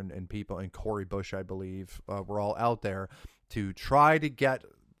Omar and people, and Cori Bush, I believe, were all out there to try to get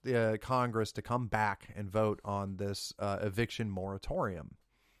Congress to come back and vote on this eviction moratorium.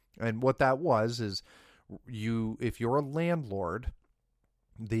 And what that was is if you're a landlord,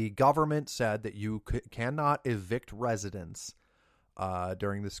 the government said that you cannot evict residents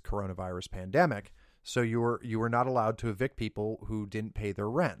during this coronavirus pandemic. So you were not allowed to evict people who didn't pay their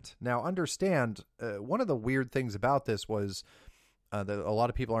rent. Now, understand, one of the weird things about this was that a lot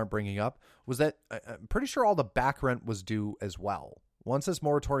of people aren't bringing up was that I'm pretty sure all the back rent was due as well. Once this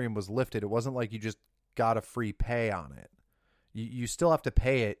moratorium was lifted, it wasn't like you just got a free pay on it. You still have to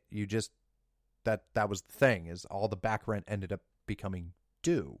pay it. You just that was the thing, is all the back rent ended up becoming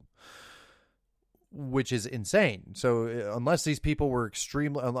due, which is insane. So unless these people were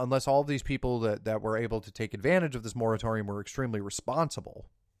unless all of these people that were able to take advantage of this moratorium were extremely responsible,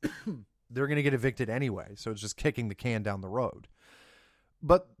 they're going to get evicted anyway. So it's just kicking the can down the road.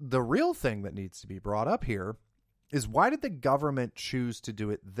 But the real thing that needs to be brought up here is, why did the government choose to do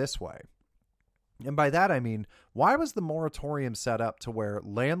it this way? And by that, I mean, why was the moratorium set up to where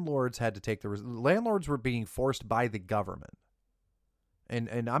landlords had to take landlords were being forced by the government?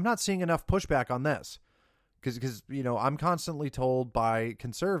 And I'm not seeing enough pushback on this. Because, I'm constantly told by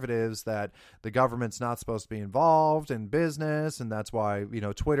conservatives that the government's not supposed to be involved in business, and that's why,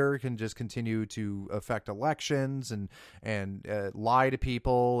 Twitter can just continue to affect elections and lie to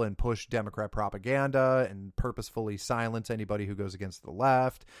people and push Democrat propaganda and purposefully silence anybody who goes against the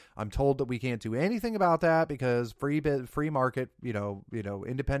left. I'm told that we can't do anything about that because free market,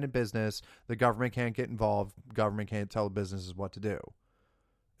 independent business, the government can't get involved. Government can't tell businesses what to do.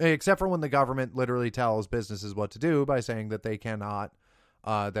 Except for when the government literally tells businesses what to do by saying that they cannot,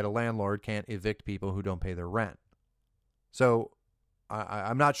 that a landlord can't evict people who don't pay their rent. So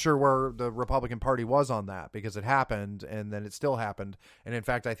I'm not sure where the Republican Party was on that, because it happened and then it still happened. And in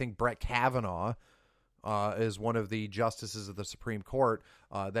fact, I think Brett Kavanaugh is one of the justices of the Supreme Court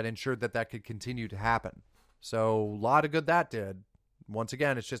that ensured that could continue to happen. So a lot of good that did. Once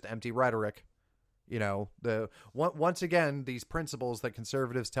again, it's just empty rhetoric. Once again, these principles that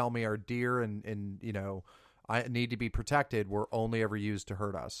conservatives tell me are dear and I need to be protected were only ever used to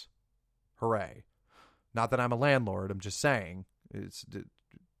hurt us. Hooray. Not that I'm a landlord. I'm just saying it's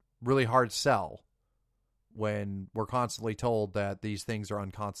really hard sell when we're constantly told that these things are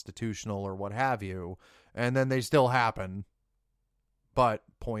unconstitutional or what have you, and then they still happen. But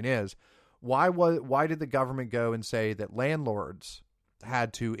point is, why did the government go and say that landlords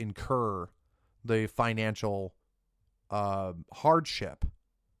had to incur the financial hardship?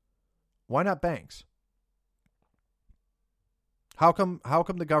 Why not banks? How come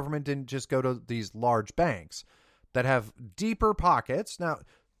the government didn't just go to these large banks that have deeper pockets? Now,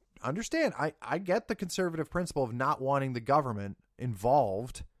 understand, I get the conservative principle of not wanting the government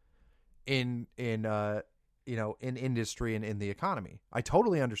involved in industry and in the economy. I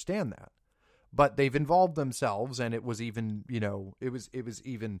totally understand that. But they've involved themselves, and it was even, it was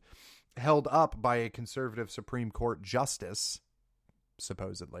even held up by a conservative Supreme Court justice,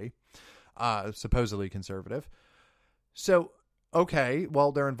 supposedly conservative. So, okay,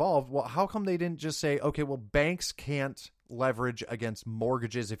 well, they're involved. Well, how come they didn't just say, okay, well, banks can't leverage against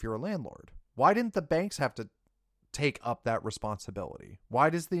mortgages if you're a landlord? Why didn't the banks have to take up that responsibility? Why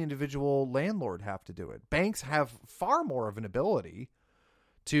does the individual landlord have to do it? Banks have far more of an ability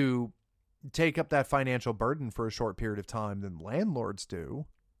to take up that financial burden for a short period of time than landlords do.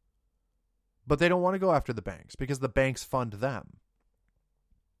 But they don't want to go after the banks because the banks fund them.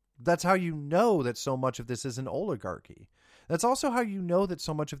 That's how you know that so much of this is an oligarchy. That's also how you know that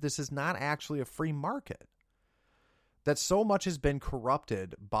so much of this is not actually a free market. That so much has been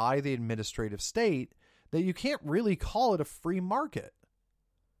corrupted by the administrative state that you can't really call it a free market.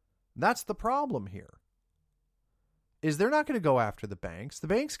 That's the problem here. Is they're not going to go after the banks. The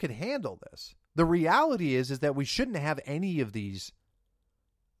banks could handle this. The reality is that we shouldn't have any of these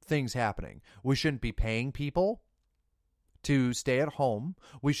things happening. We shouldn't be paying people to stay at home.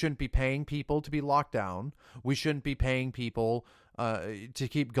 We shouldn't be paying people to be locked down. We shouldn't be paying people to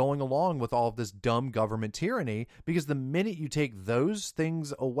keep going along with all of this dumb government tyranny, because the minute you take those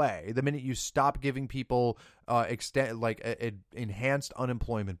things away, the minute you stop giving people enhanced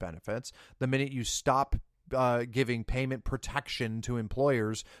unemployment benefits, the minute you stop giving payment protection to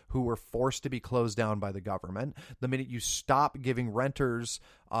employers who were forced to be closed down by the government, the minute you stop giving renters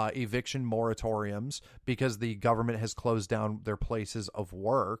eviction moratoriums because the government has closed down their places of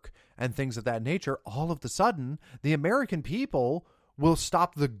work and things of that nature, all of a sudden, the American people will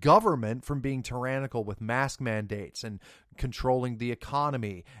stop the government from being tyrannical with mask mandates and controlling the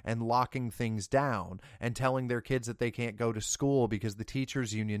economy and locking things down and telling their kids that they can't go to school because the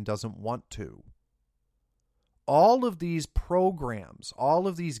teachers union doesn't want to. All of these programs, all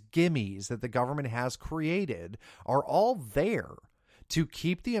of these gimmies that the government has created are all there to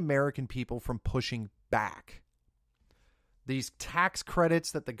keep the American people from pushing back. These tax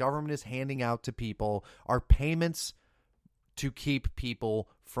credits that the government is handing out to people are payments to keep people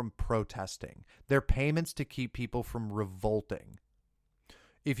from protesting. They're payments to keep people from revolting.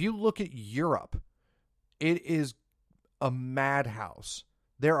 If you look at Europe, it is a madhouse.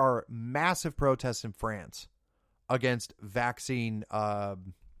 There are massive protests in France against vaccine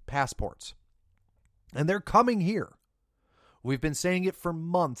passports. And they're coming here. We've been saying it for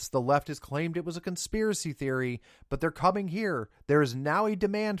months. The left has claimed it was a conspiracy theory, but they're coming here. There is now a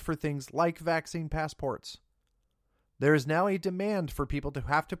demand for things like vaccine passports. There is now a demand for people to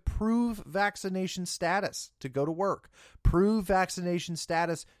have to prove vaccination status to go to work, prove vaccination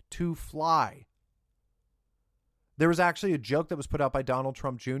status to fly. There was actually a joke that was put out by Donald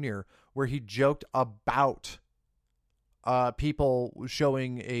Trump Jr. where he joked about people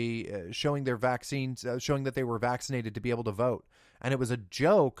showing their vaccines, showing that they were vaccinated to be able to vote. And it was a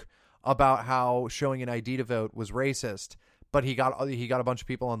joke about how showing an ID to vote was racist, but he got a bunch of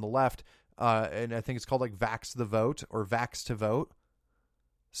people on the left, and I think it's called like Vax the Vote or Vax to Vote,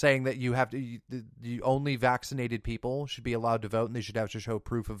 saying that you only vaccinated people should be allowed to vote and they should have to show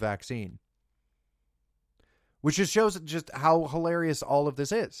proof of vaccine. Which just shows just how hilarious all of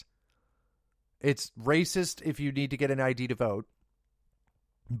this is. It's racist if you need to get an ID to vote,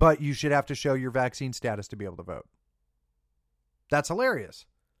 but you should have to show your vaccine status to be able to vote. That's hilarious.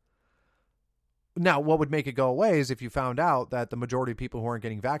 Now, what would make it go away is if you found out that the majority of people who aren't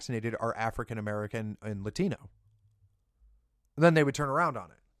getting vaccinated are African American and Latino. Then they would turn around on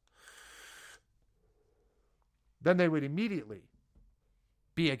it. Then they would immediately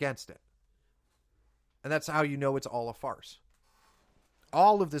be against it. And that's how you know it's all a farce.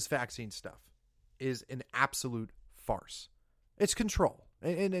 All of this vaccine stuff is an absolute farce. It's control.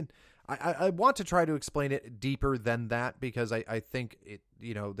 And I want to try to explain it deeper than that because I think it,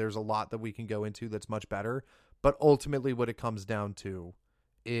 there's a lot that we can go into that's much better. But ultimately what it comes down to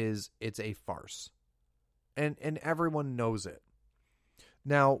is it's a farce. And everyone knows it.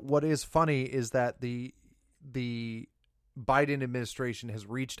 Now, what is funny is that the Biden administration has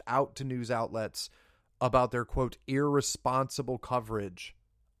reached out to news outlets about their, quote, irresponsible coverage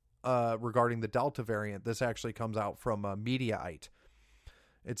regarding the Delta variant. This actually comes out from Mediaite.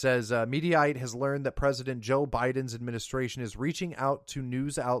 It says, Mediaite has learned that President Joe Biden's administration is reaching out to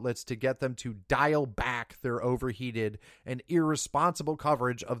news outlets to get them to dial back their overheated and irresponsible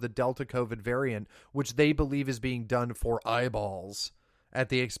coverage of the Delta COVID variant, which they believe is being done for eyeballs at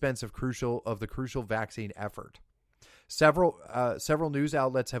the expense of the crucial vaccine effort. Several news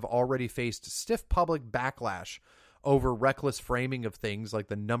outlets have already faced stiff public backlash over reckless framing of things like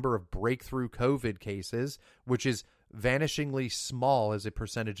the number of breakthrough COVID cases, which is vanishingly small as a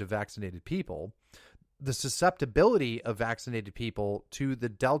percentage of vaccinated people, the susceptibility of vaccinated people to the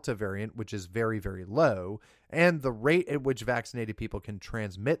Delta variant, which is very, very low, and the rate at which vaccinated people can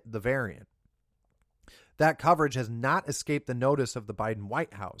transmit the variant. That coverage has not escaped the notice of the Biden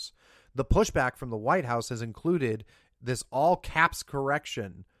White House. The pushback from the White House has included this all caps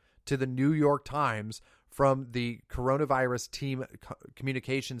correction to the New York Times from the coronavirus team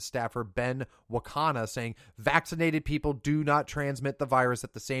communications staffer Ben Wakana saying vaccinated people do not transmit the virus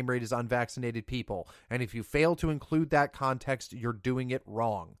at the same rate as unvaccinated people. And if you fail to include that context, you're doing it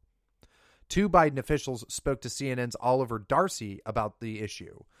wrong. Two Biden officials spoke to CNN's Oliver Darcy about the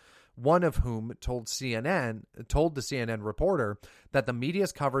issue. One of whom told the CNN reporter that the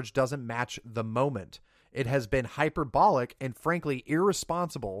media's coverage doesn't match the moment. It has been hyperbolic and frankly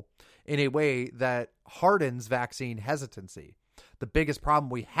irresponsible in a way that hardens vaccine hesitancy. The biggest problem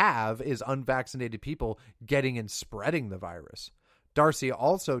we have is unvaccinated people getting and spreading the virus. Darcy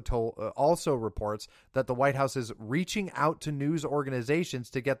also reports that the White House is reaching out to news organizations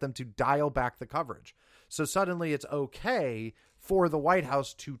to get them to dial back the coverage. So suddenly it's okay for the White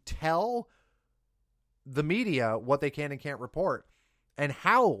House to tell the media what they can and can't report and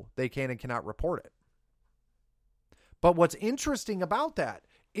how they can and cannot report it. But what's interesting about that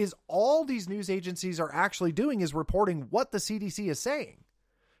is all these news agencies are actually doing is reporting what the CDC is saying.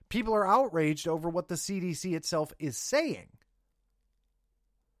 People are outraged over what the CDC itself is saying.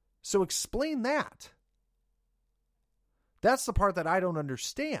 So explain that. That's the part that I don't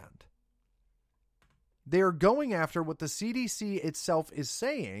understand. They're going after what the CDC itself is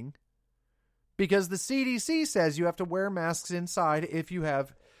saying because the CDC says you have to wear masks inside if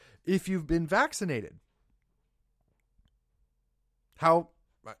you've been vaccinated. How?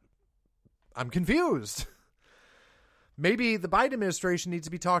 I'm confused. Maybe the Biden administration needs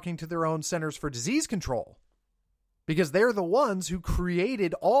to be talking to their own Centers for Disease Control because they're the ones who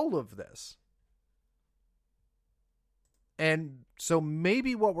created all of this. And so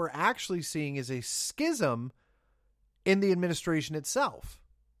maybe what we're actually seeing is a schism in the administration itself.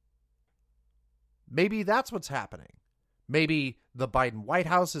 Maybe that's what's happening. Maybe the Biden White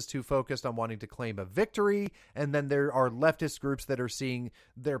House is too focused on wanting to claim a victory, and then there are leftist groups that are seeing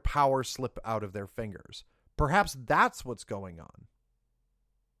their power slip out of their fingers. Perhaps that's what's going on.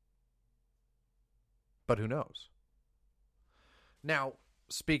 But who knows? Now,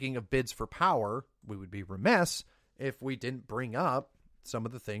 speaking of bids for power, we would be remiss if we didn't bring up some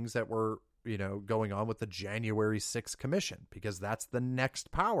of the things that were, going on with the January 6th commission, because that's the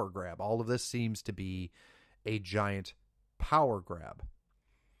next power grab. All of this seems to be a giant power grab.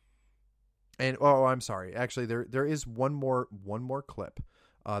 And, I'm sorry. Actually, there is one more clip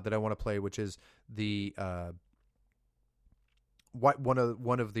that I want to play, which is the one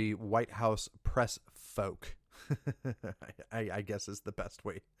of the White House press folk. I guess is the best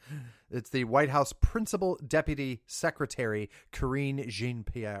way. It's the White House Principal Deputy Secretary Karine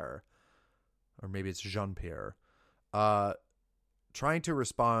Jean-Pierre, or maybe it's Jean-Pierre, trying to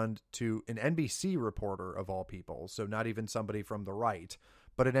respond to an NBC reporter of all people. So not even somebody from the right,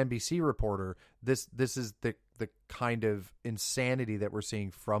 but an NBC reporter. This is the kind of insanity that we're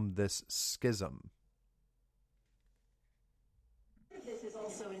seeing from this schism. This is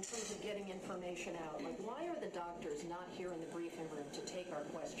also in terms of getting information out. Like, why are the doctors not here in the briefing room to take our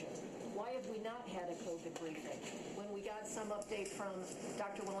questions? Why have we not had a COVID briefing? When we got some update from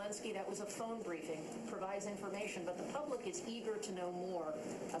Dr. Walensky, that was a phone briefing, provides information, but the public is eager to know more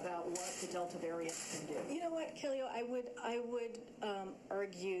about what the Delta variant can do. You know what, Kelly, I would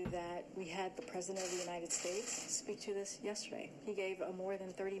argue that we had the President of the United States speak to this yesterday. He gave a more than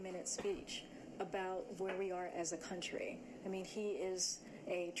 30-minute speech about where we are as a country. I mean, he is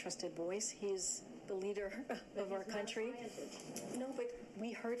a trusted voice. He's the leader of our country. No, but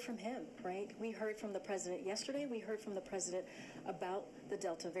we heard from him, right? We heard from the president yesterday. We heard from the president about the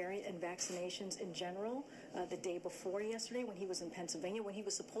Delta variant and vaccinations in general the day before yesterday when he was in Pennsylvania, when he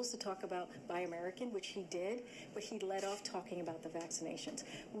was supposed to talk about Buy American, which he did, but he led off talking about the vaccinations.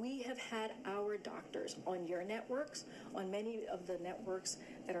 We have had our doctors on your networks, on many of the networks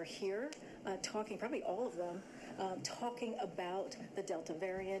that are here, talking, probably all of them, talking about the Delta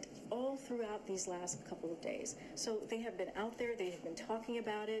variant all throughout these last couple of days. So they have been out there, they have been talking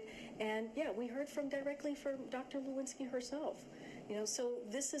about it, and we heard directly from Dr. Lewinsky herself. So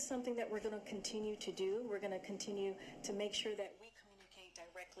this is something that we're going to continue to do. We're going to continue to make sure that we communicate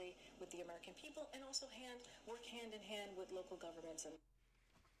directly with the American people and also work hand in hand with local governments. And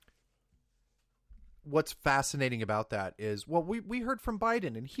what's fascinating about that is, we heard from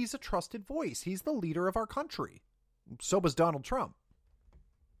Biden, and he's a trusted voice. He's the leader of our country. So was Donald Trump.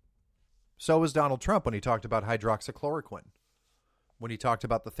 So was Donald Trump when he talked about hydroxychloroquine, when he talked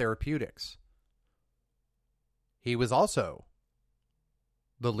about the therapeutics. He was also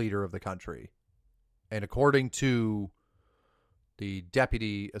the leader of the country. And according to the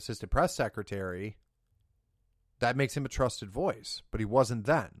Deputy Assistant Press Secretary, that makes him a trusted voice. But he wasn't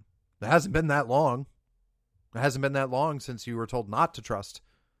then. It hasn't been that long. It hasn't been that long since you were told not to trust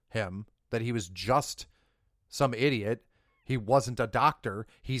him, that he was just some idiot. He wasn't a doctor.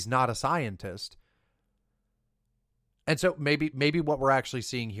 He's not a scientist. And so maybe what we're actually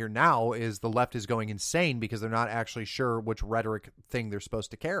seeing here now is the left is going insane because they're not actually sure which rhetoric thing they're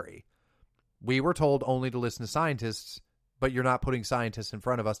supposed to carry. We were told only to listen to scientists, but you're not putting scientists in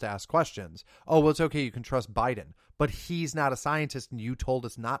front of us to ask questions. Oh, well, it's okay. You can trust Biden, but he's not a scientist and you told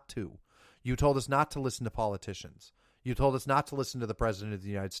us not to. You told us not to listen to politicians. You told us not to listen to the President of the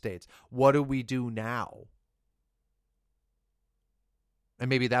United States. What do we do now? And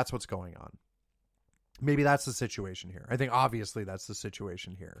maybe that's what's going on. Maybe that's the situation here. I think obviously that's the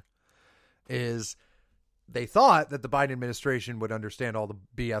situation here. Is they thought that the Biden administration would understand all the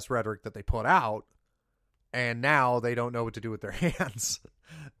BS rhetoric that they put out, and now they don't know what to do with their hands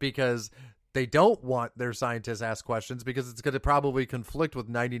because they don't want their scientists asked questions because it's going to probably conflict with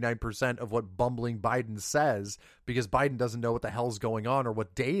 99% of what bumbling Biden says because Biden doesn't know what the hell's going on or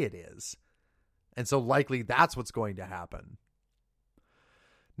what day it is. And so likely that's what's going to happen.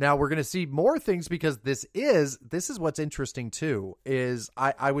 Now we're going to see more things because this is what's interesting too, is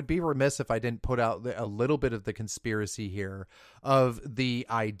I would be remiss if I didn't put out a little bit of the conspiracy here of the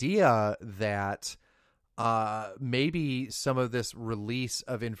idea that maybe some of this release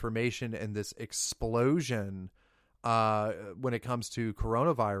of information and this explosion when it comes to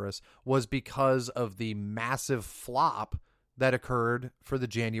coronavirus was because of the massive flop that occurred for the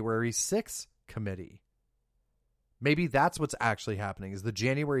January 6th committee. Maybe that's what's actually happening, is the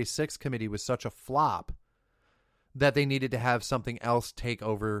January 6th committee was such a flop that they needed to have something else take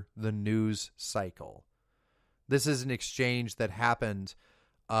over the news cycle. This is an exchange that happened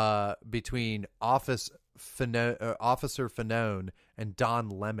between Officer Fanone and Don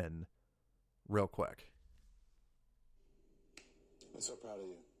Lemon real quick. I'm so proud of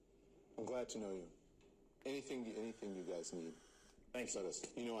you. I'm glad to know you. Anything you guys need. Thanks.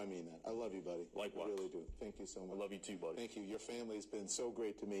 You know I mean that. I love you, buddy. Likewise. I really do. Thank you so much. I love you too, buddy. Thank you. Your family's been so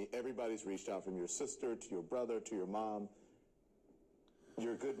great to me. Everybody's reached out, from your sister to your brother to your mom.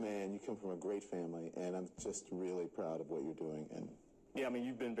 You're a good man. You come from a great family, and I'm just really proud of what you're doing. And yeah, I mean,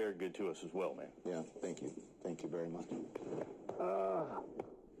 you've been very good to us as well, man. Yeah, thank you. Thank you very much. Thank you.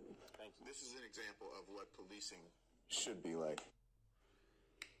 This is an example of what policing should be like.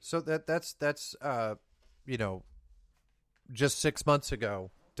 So that's just 6 months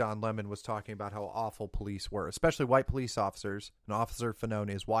ago, Don Lemon was talking about how awful police were, especially white police officers. And Officer Fanone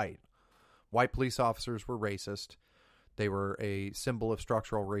is white. White police officers were racist. They were a symbol of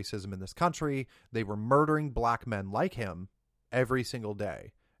structural racism in this country. They were murdering black men like him every single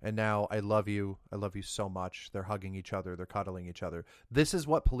day. And now, I love you so much. They're hugging each other. They're cuddling each other. This is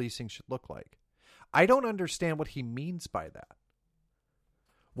what policing should look like. I don't understand what he means by that.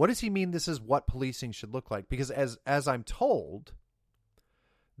 What does he mean this is what policing should look like? Because as I'm told,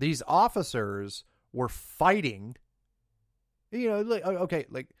 these officers were fighting, I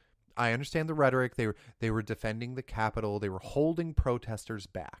understand the rhetoric. They were defending the Capitol. They were holding protesters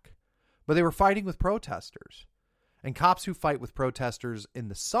back. But they were fighting with protesters. And cops who fight with protesters in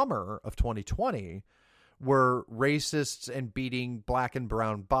the summer of 2020 were racists and beating black and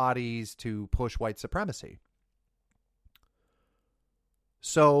brown bodies to push white supremacy.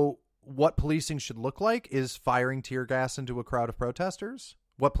 So what policing should look like is firing tear gas into a crowd of protesters.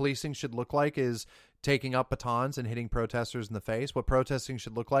 What policing should look like is taking up batons and hitting protesters in the face. What protesting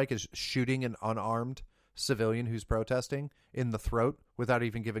should look like is shooting an unarmed civilian who's protesting in the throat without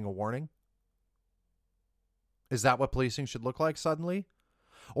even giving a warning. Is that what policing should look like suddenly?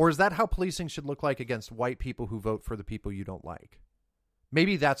 Or is that how policing should look like against white people who vote for the people you don't like?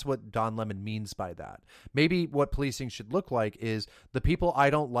 Maybe that's what Don Lemon means by that. Maybe what policing should look like is the people I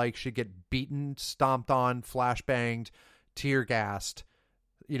don't like should get beaten, stomped on, flashbanged, tear gassed,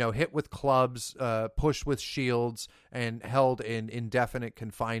 hit with clubs, pushed with shields, and held in indefinite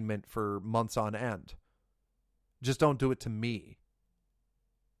confinement for months on end. Just don't do it to me.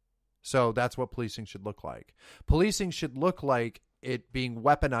 So that's what policing should look like. Policing should look like it being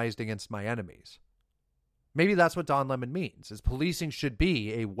weaponized against my enemies. Maybe that's what Don Lemon means, is policing should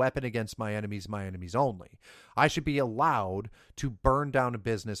be a weapon against my enemies only. I should be allowed to burn down a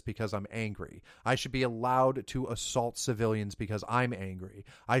business because I'm angry. I should be allowed to assault civilians because I'm angry.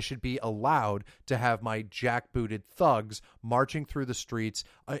 I should be allowed to have my jackbooted thugs marching through the streets,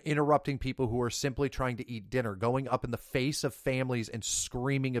 interrupting people who are simply trying to eat dinner, going up in the face of families and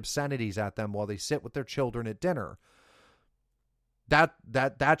screaming obscenities at them while they sit with their children at dinner.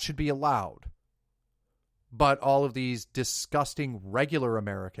 That should be allowed. But all of these disgusting regular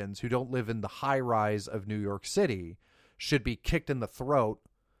Americans who don't live in the high rise of New York City should be kicked in the throat,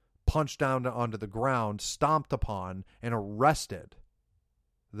 punched down onto the ground, stomped upon, and arrested.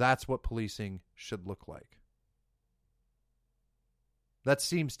 That's what policing should look like. That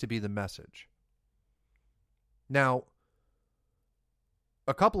seems to be the message. Now,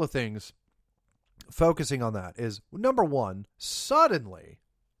 a couple of things focusing on that is, number one, suddenly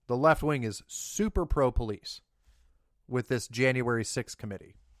the left wing is super pro-police with this January 6th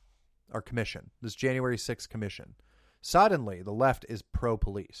committee, or commission, this January 6th commission. Suddenly, the left is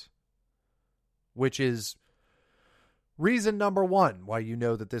pro-police, which is reason number one why you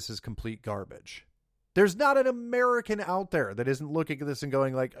know that this is complete garbage. There's not an American out there that isn't looking at this and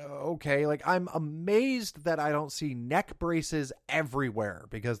going like, okay, like I'm amazed that I don't see neck braces everywhere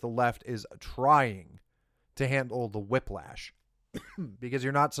because the left is trying to handle the whiplash because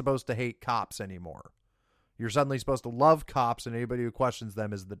you're not supposed to hate cops anymore. You're suddenly supposed to love cops, and anybody who questions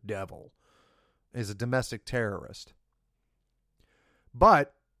them is the devil, is a domestic terrorist.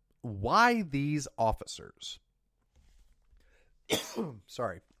 But why these officers?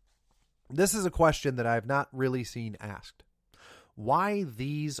 Sorry. This is a question that I have not really seen asked. Why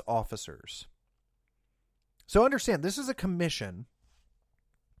these officers? So understand, this is a commission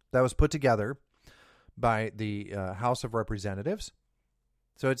that was put together by the House of Representatives.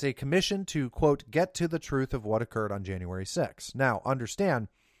 So it's a commission to, quote, get to the truth of what occurred on January 6th. Now, understand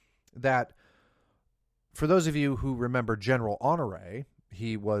that for those of you who remember General Honore,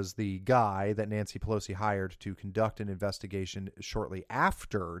 he was the guy that Nancy Pelosi hired to conduct an investigation shortly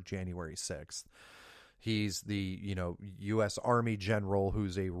after January 6th. He's the, U.S. Army general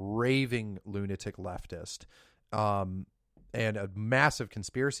who's a raving lunatic leftist and a massive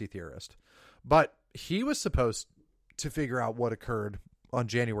conspiracy theorist. But he was supposed to figure out what occurred on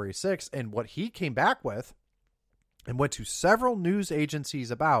January 6th, and what he came back with and went to several news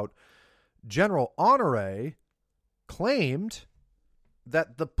agencies about. General Honore claimed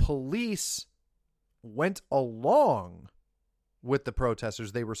that the police went along with the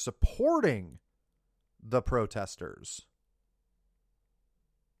protesters. They were supporting the protesters.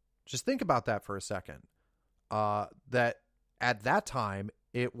 Just think about that for a second. That at that time,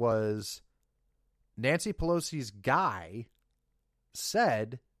 it was Nancy Pelosi's guy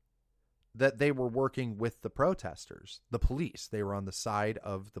said that they were working with the protesters, the police. They were on the side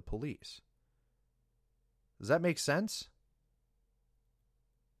of the police. Does that make sense?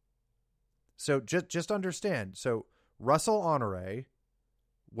 So just understand. So Russell Honore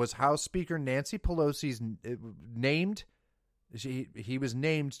was House Speaker Nancy Pelosi's named. He was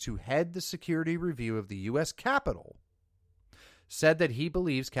named to head the security review of the U.S. Capitol. Said that he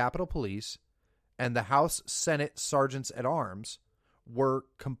believes Capitol Police and the House Senate Sergeants at Arms were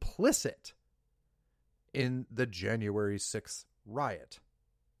complicit in the January 6th riot.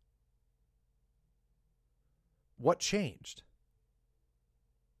 What changed?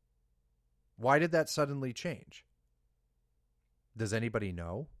 Why did that suddenly change? Does anybody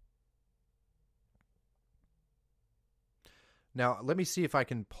know? Now, let me see if I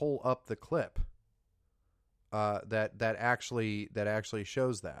can pull up the clip that actually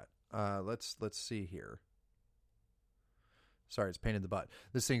shows that. Let's see here. Sorry, it's a pain in the butt.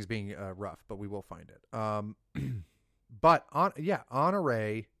 This thing's being rough, but we will find it. But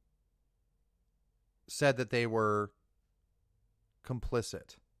Honore said that they were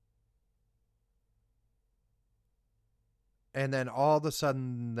complicit. And then all of a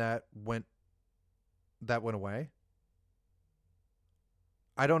sudden that went away.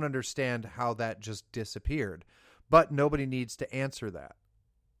 I don't understand how that just disappeared, but nobody needs to answer that.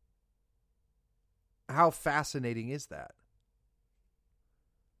 How fascinating is that?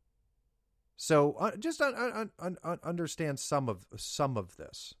 So just understand some of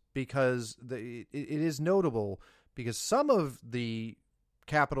this, because it is notable, because some of the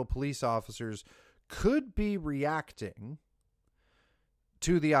Capitol Police officers could be reacting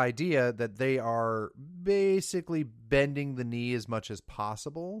to the idea that they are basically bending the knee as much as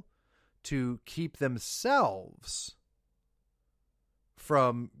possible to keep themselves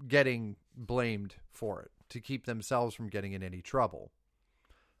from getting blamed for it, to keep themselves from getting in any trouble.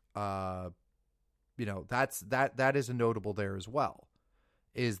 That is a notable there as well,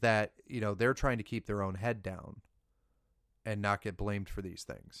 is that, they're trying to keep their own head down and not get blamed for these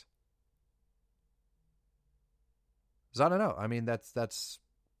things. So I don't know. I mean, that's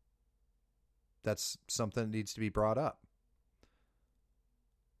something that needs to be brought up.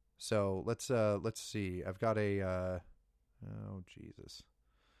 So let's see. I've got a oh Jesus.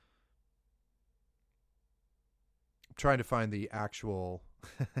 I'm trying to find the actual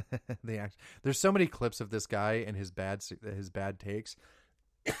There's so many clips of this guy and his bad takes.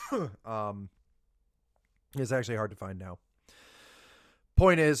 It's actually hard to find now.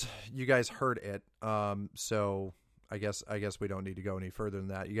 Point is, you guys heard it. So I guess we don't need to go any further than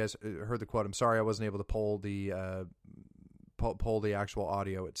that. You guys heard the quote. I'm sorry I wasn't able to pull the actual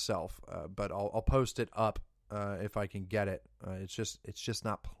audio itself, but I'll post it up if I can get it. It's just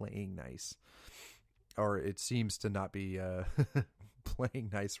not playing nice, or it seems to not be playing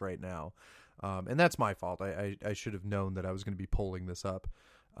nice right now, and that's my fault. I should have known that I was going to be pulling this up,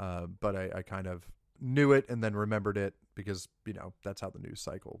 but I kind of knew it and then remembered it, because that's how the news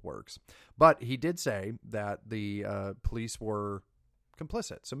cycle works. But he did say that the police were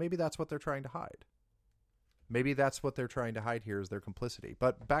complicit, so maybe that's what they're trying to hide. Maybe that's what they're trying to hide here is their complicity.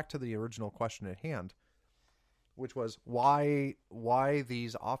 But back to the original question at hand, which was why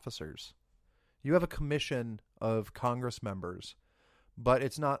these officers? You have a commission of Congress members, but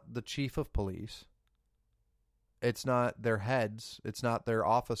it's not the chief of police. It's not their heads. It's not their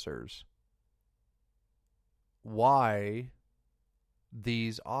officers. Why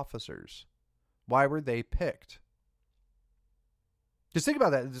these officers? Why were they picked? Just think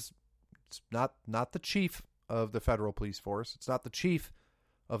about that. It's not the chief of the federal police force. It's not the chief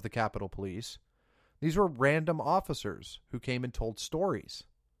of the Capitol Police. These were random officers who came and told stories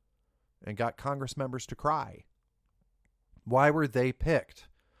and got Congress members to cry. Why were they picked?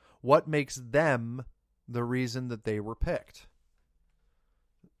 What makes them the reason that they were picked?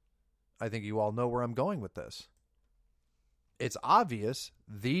 I think you all know where I'm going with this. It's obvious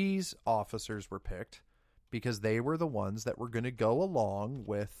these officers were picked because they were the ones that were going to go along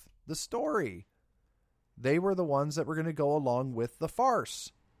with the story. They were the ones that were going to go along with the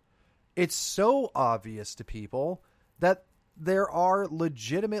farce. It's so obvious to people that there are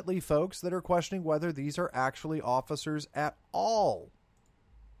legitimately folks that are questioning whether these are actually officers at all.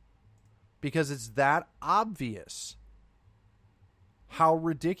 Because it's that obvious how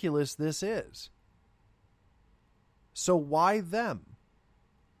ridiculous this is. So why them?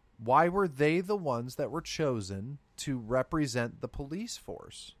 Why were they the ones that were chosen to represent the police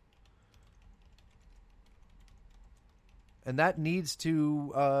force? And that needs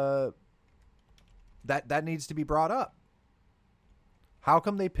to that needs to be brought up. How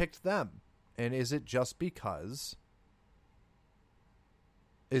come they picked them? And is it just because?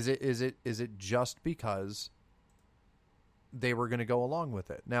 Is it just because they were going to go along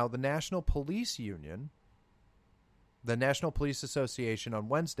with it? Now, the National Police Union, the National Police Association on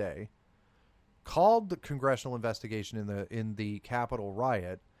Wednesday called the congressional investigation in the Capitol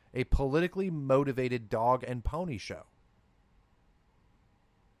riot a politically motivated dog and pony show.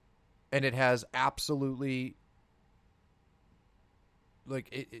 And it has absolutely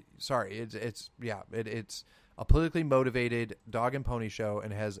it's a politically motivated dog and pony show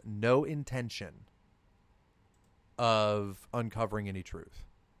and has no intention of uncovering any truth.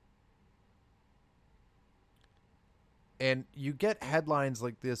 And you get headlines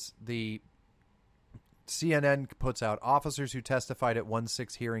like this. The CNN puts out, officers who testified at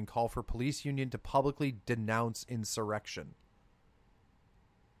 1-6 hearing call for police union to publicly denounce insurrection.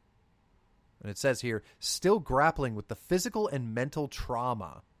 And it says here, still grappling with the physical and mental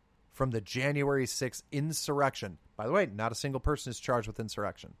trauma from the January 6th insurrection. By the way, not a single person is charged with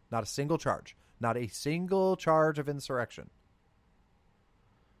insurrection. Not a single charge. Not a single charge of insurrection.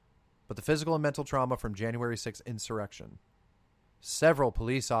 But the physical and mental trauma from January 6th insurrection. Several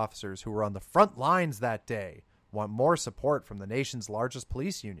police officers who were on the front lines that day want more support from the nation's largest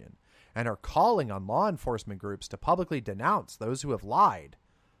police union and are calling on law enforcement groups to publicly denounce those who have lied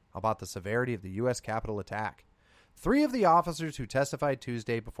about the severity of the U.S. Capitol attack. 3 of the officers who testified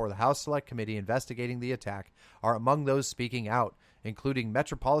Tuesday before the House Select Committee investigating the attack are among those speaking out, including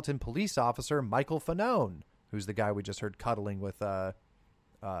Metropolitan Police Officer Michael Fanone, who's the guy we just heard cuddling with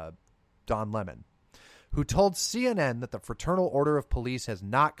Don Lemon, who told CNN that the Fraternal Order of Police has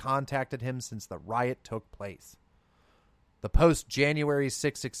not contacted him since the riot took place. The post-January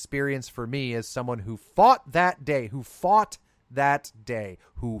 6th experience for me as someone who fought that day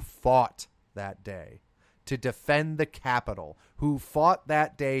to defend the Capitol,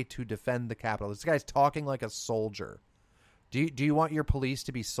 This guy's talking like a soldier. Do you want your police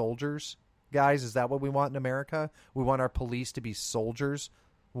to be soldiers, guys? Is that what we want in America? We want our police to be soldiers.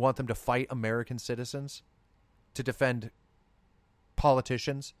 We want them to fight American citizens, to defend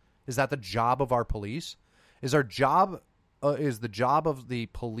politicians. Is that the job of our police? Is the job of the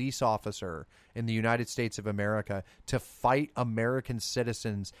police officer in the United States of America to fight American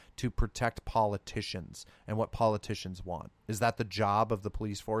citizens to protect politicians and what politicians want? Is that the job of the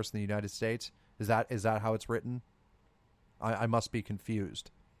police force in the United States? Is that how it's written? I must be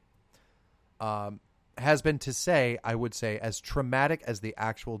confused. Has been to say, I would say, as traumatic as the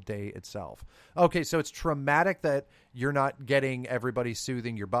actual day itself. Okay, so it's traumatic that you're not getting everybody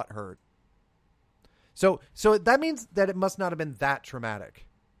soothing your butt hurt. So that means that it must not have been that traumatic.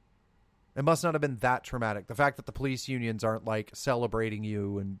 It must not have been that traumatic. The fact that the police unions aren't like celebrating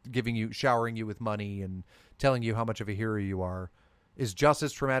you and showering you with money and telling you how much of a hero you are is just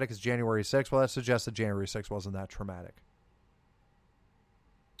as traumatic as January 6th. Well, that suggests that January 6th wasn't that traumatic.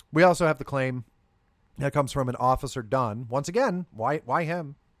 We also have the claim that comes from an Officer Dunn. Once again, why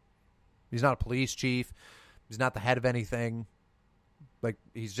him? He's not a police chief. He's not the head of anything. Like,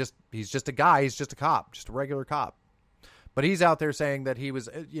 he's just a guy. He's just a cop, just a regular cop. But he's out there saying that he was,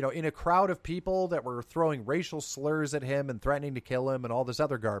 in a crowd of people that were throwing racial slurs at him and threatening to kill him and all this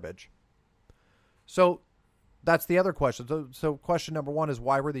other garbage. So that's the other question. So question number one is,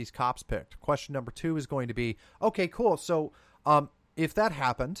 why were these cops picked? Question number two is going to be, okay, cool. So if that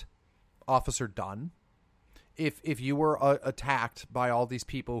happened, Officer Dunn, if you were attacked by all these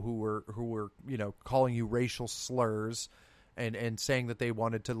people who were calling you racial slurs and saying that they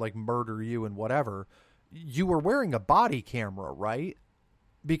wanted to like murder you and whatever, you were wearing a body camera, right?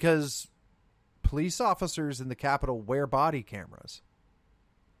 Because police officers in the Capitol wear body cameras.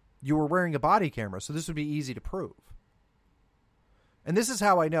 You were wearing a body camera, so this would be easy to prove. And this is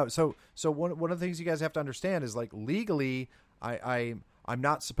how I know. So one of the things you guys have to understand is, like, legally, I'm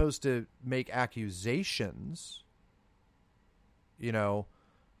not supposed to make accusations. I'm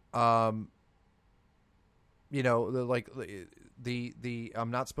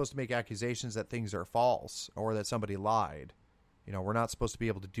not supposed to make accusations that things are false or that somebody lied. We're not supposed to be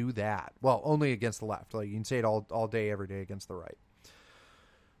able to do that. Well, only against the left. Like, you can say it all day, every day against the right.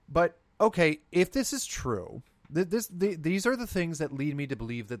 But, okay, if this is true, these are the things that lead me to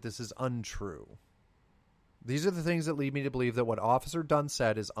believe that this is untrue. These are the things that lead me to believe that what Officer Dunn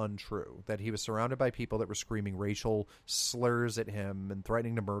said is untrue, that he was surrounded by people that were screaming racial slurs at him and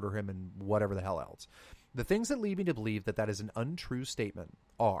threatening to murder him and whatever the hell else. The things that lead me to believe that that is an untrue statement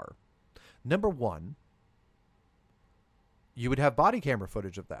are, number one, you would have body camera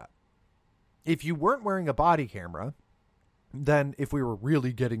footage of that. If you weren't wearing a body camera, then if we were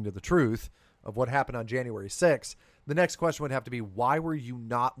really getting to the truth of what happened on January 6th, the next question would have to be, why were you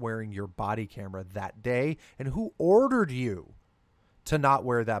not wearing your body camera that day? And who ordered you to not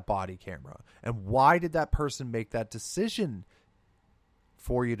wear that body camera? And why did that person make that decision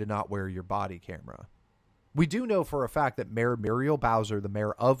for you to not wear your body camera? We do know for a fact that Mayor Muriel Bowser, the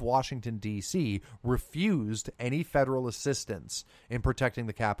mayor of Washington, D.C., refused any federal assistance in protecting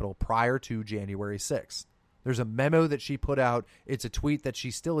the Capitol prior to January 6th. There's a memo that she put out. It's a tweet that she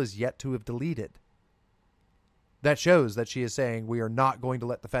still is yet to have deleted. That shows that she is saying we are not going to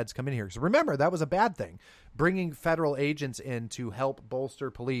let the feds come in here. So remember, that was a bad thing. Bringing federal agents in to help bolster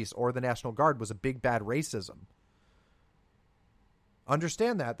police or the National Guard was a big, bad racism.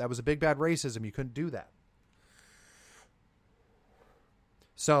 Understand that. That was a big, bad racism. You couldn't do that.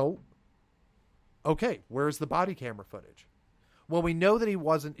 So, okay, where's the body camera footage? Well, we know that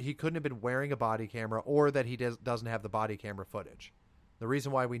he couldn't have been wearing a body camera, or that he doesn't have the body camera footage. The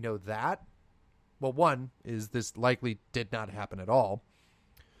reason why we know that, well, one is this likely did not happen at all.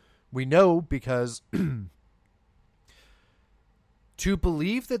 We know because to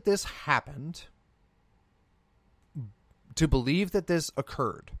believe that this happened, to believe that this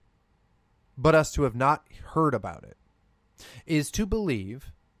occurred, but us to have not heard about it, is to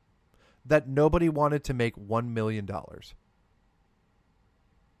believe that nobody wanted to make $1 million.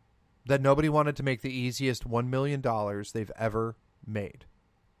 That nobody wanted to make the easiest $1 million they've ever made.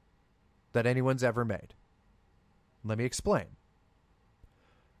 That anyone's ever made. Let me explain.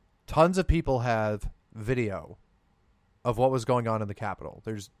 Tons of people have video of what was going on in the Capitol.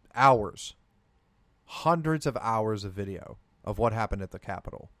 There's hours, hundreds of hours of video of what happened at the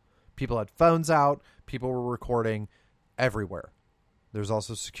Capitol. People had phones out. People were recording everywhere. There's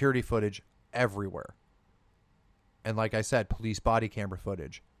also security footage everywhere. And like I said, police body camera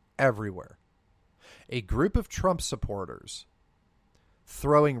footage everywhere. A group of Trump supporters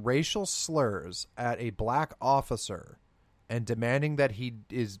throwing racial slurs at a black officer and demanding that he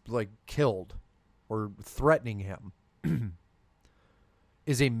is like killed or threatening him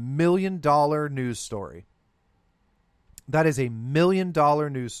is $1 million news story. That is $1 million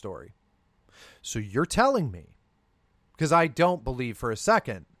news story. So you're telling me, because I don't believe for a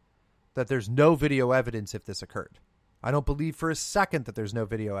second that there's no video evidence if this occurred. I don't believe for a second that there's no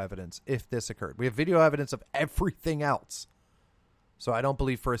video evidence if this occurred. We have video evidence of everything else. So I don't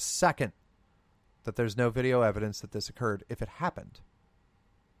believe for a second that there's no video evidence that this occurred if it happened.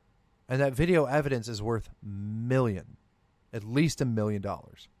 And that video evidence is worth at least $1 million.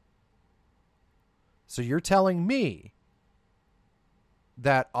 So you're telling me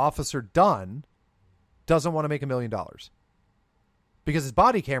that Officer Dunn doesn't want to make $1 million because his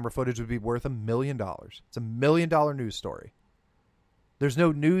body camera footage would be worth $1 million. It's $1 million news story. There's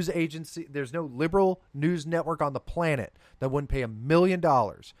no news agency, there's no liberal news network on the planet that wouldn't pay $1 million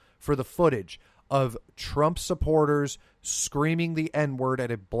for the footage of Trump supporters screaming the N-word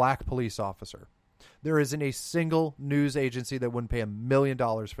at a black police officer. There isn't a single news agency that wouldn't pay $1 million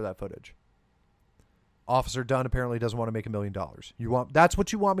for that footage. Officer Dunn apparently doesn't want to make $1 million. That's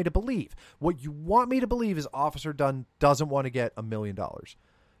what you want me to believe. What you want me to believe is Officer Dunn doesn't want to get $1 million.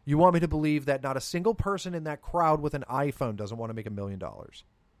 You want me to believe that not a single person in that crowd with an iPhone doesn't want to make $1 million.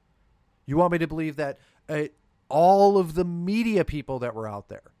 You want me to believe that all of the media people that were out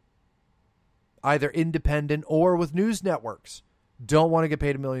there, either independent or with news networks, don't want to get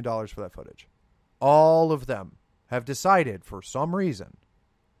paid $1 million for that footage. All of them have decided for some reason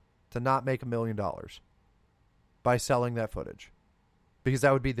to not make $1 million by selling that footage, because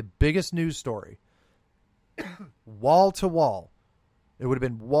that would be the biggest news story. Wall to wall. It would have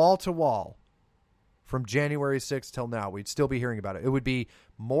been wall to wall from January 6th till now. We'd still be hearing about it. It would be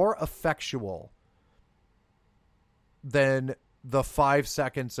more effectual than the 5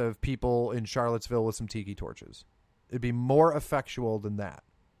 seconds of people in Charlottesville with some tiki torches. It'd be more effectual than that.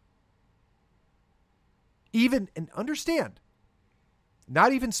 Even, and understand,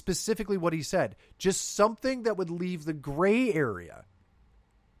 not even specifically what he said, just something that would leave the gray area.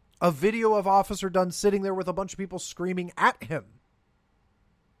 A video of Officer Dunn sitting there with a bunch of people screaming at him.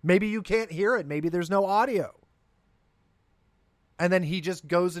 Maybe you can't hear it. Maybe there's no audio. And then he just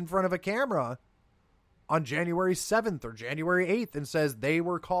goes in front of a camera on January 7th or January 8th and says, they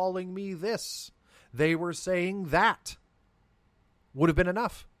were calling me this. They were saying that. Would have been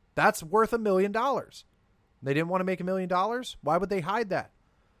enough. That's worth $1 million. They didn't want to make $1 million. Why would they hide that?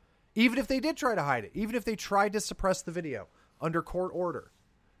 Even if they did try to hide it, even if they tried to suppress the video under court order,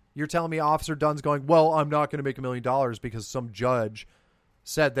 you're telling me Officer Dunn's going, well, I'm not going to make $1 million because some judge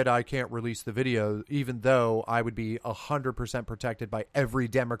said that I can't release the video, even though I would be 100% protected by every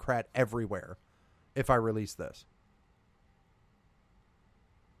Democrat everywhere if I release this.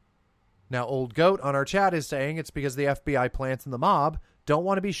 Now, Old Goat on our chat is saying it's because the FBI plants and the mob don't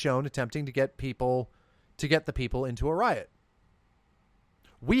want to be shown attempting to get the people into a riot.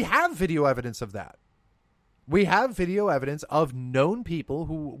 We have video evidence of that. We have video evidence of known people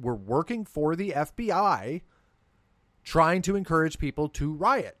who were working for the FBI trying to encourage people to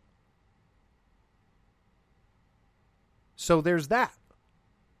riot. So there's that.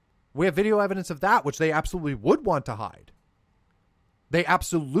 We have video evidence of that, which they absolutely would want to hide. They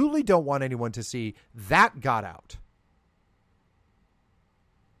absolutely don't want anyone to see. That got out.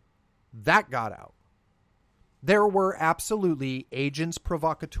 That got out. There were absolutely agents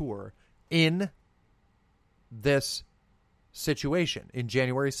provocateur in this situation in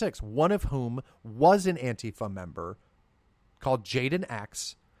January 6th, one of whom was an Antifa member called Jaden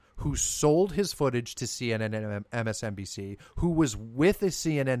X, who sold his footage to CNN and MSNBC, who was with a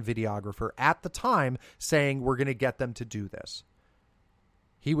CNN videographer at the time saying, we're going to get them to do this.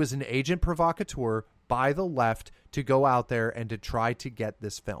 He was an agent provocateur by the left to go out there and to try to get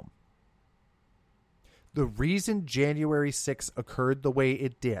this film. The reason January 6th occurred the way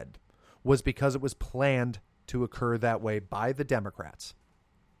it did was because it was planned to occur that way by the Democrats.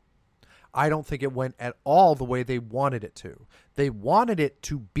 I don't think it went at all the way they wanted it to. They wanted it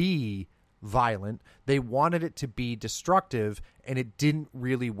to be violent. They wanted it to be destructive, and it didn't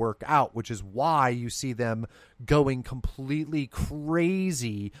really work out, which is why you see them going completely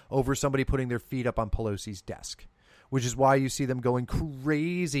crazy over somebody putting their feet up on Pelosi's desk, which is why you see them going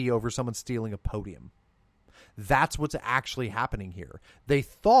crazy over someone stealing a podium. That's what's actually happening here. They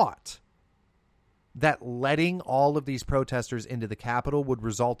thought that letting all of these protesters into the Capitol would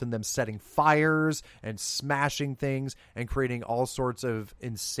result in them setting fires and smashing things and creating all sorts of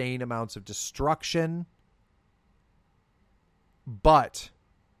insane amounts of destruction. But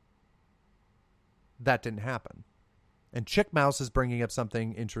that didn't happen. And Chick Mouse is bringing up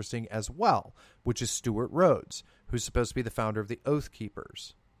something interesting as well, which is Stuart Rhodes, who's supposed to be the founder of the Oath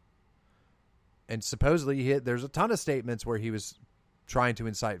Keepers. And supposedly there's a ton of statements where he was trying to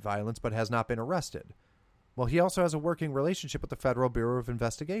incite violence, but has not been arrested. Well, he also has a working relationship with the Federal Bureau of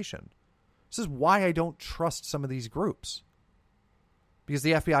Investigation. This is why I don't trust some of these groups. Because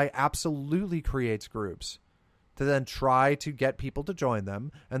the FBI absolutely creates groups to then try to get people to join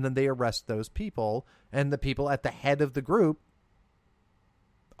them, and then they arrest those people, and the people at the head of the group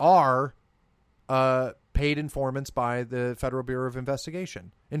are paid informants by the Federal Bureau of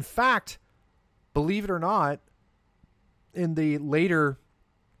Investigation. In fact, believe it or not, in the later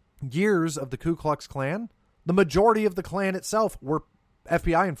years of the Ku Klux Klan, the majority of the Klan itself were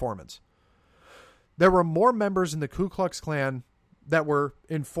FBI informants. There were more members in the Ku Klux Klan that were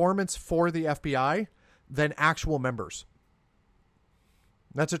informants for the FBI than actual members.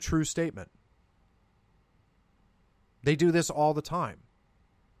 That's a true statement. They do this all the time.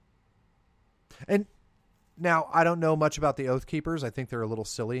 And now, I don't know much about the Oath Keepers. I think they're a little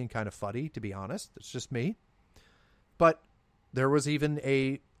silly and kind of funny, to be honest. It's just me. But there was even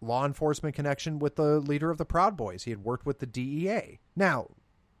a law enforcement connection with the leader of the Proud Boys. He had worked with the DEA. Now,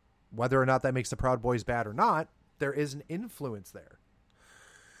 whether or not that makes the Proud Boys bad or not, there is an influence there.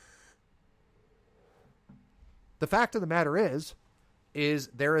 the fact of the matter is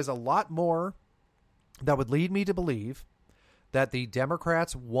there is a lot more that would lead me to believe that the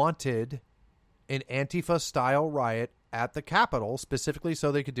Democrats wanted an Antifa-style riot at the Capitol specifically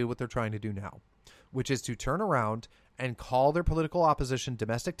so they could do what they're trying to do now, which is to turn around and call their political opposition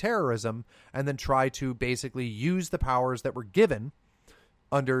domestic terrorism and then try to basically use the powers that were given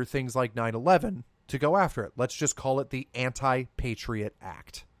under things like 9/11 to go after it. Let's just call it the Anti-Patriot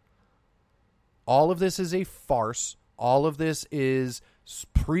Act. All of this is a farce. All of this is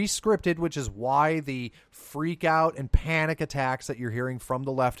pre-scripted, which is why the freak out and panic attacks that you're hearing from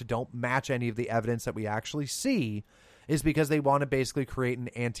the left don't match any of the evidence that we actually see, is because they want to basically create an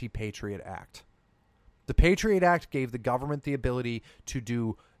Anti-Patriot Act. The Patriot Act gave the government the ability to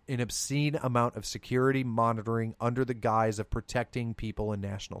do an obscene amount of security monitoring under the guise of protecting people and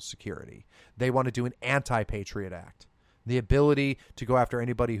national security. They want to do an Anti-Patriot Act. The ability to go after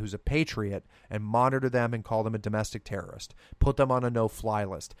anybody who's a patriot and monitor them and call them a domestic terrorist, put them on a no-fly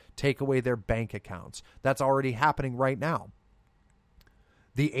list, take away their bank accounts. That's already happening right now.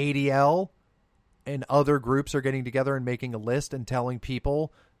 The ADL and other groups are getting together and making a list and telling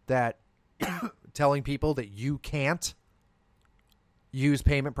people that you can't use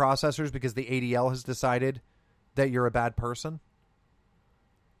payment processors because the ADL has decided that you're a bad person.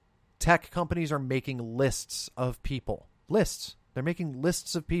 Tech companies are making lists of people. Lists. They're making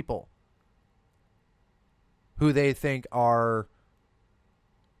lists of people who they think are,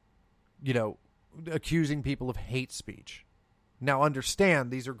 accusing people of hate speech. Now, understand,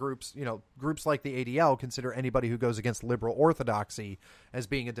 these are groups, groups like the ADL consider anybody who goes against liberal orthodoxy as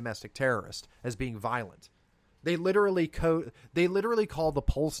being a domestic terrorist, as being violent. They literally call the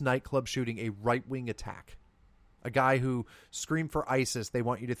Pulse nightclub shooting a right-wing attack. A guy who screamed for ISIS, they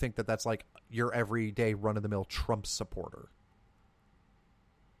want you to think that that's like your everyday run-of-the-mill Trump supporter.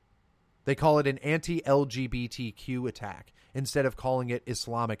 They call it an anti-LGBTQ attack instead of calling it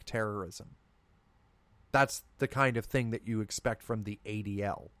Islamic terrorism. That's the kind of thing that you expect from the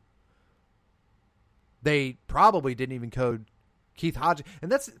ADL. They probably didn't even code Keith Hodges.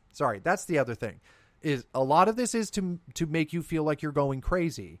 And that's the other thing. Is a lot of this is to make you feel like you're going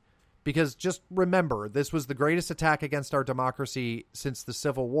crazy. Because just remember, this was the greatest attack against our democracy since the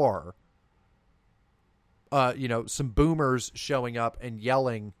Civil War. Some boomers showing up and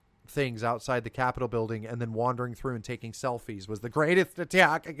yelling things outside the Capitol building and then wandering through and taking selfies was the greatest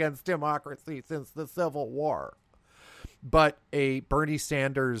attack against democracy since the Civil War. But a Bernie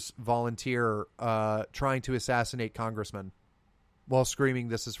Sanders volunteer trying to assassinate congressmen while screaming,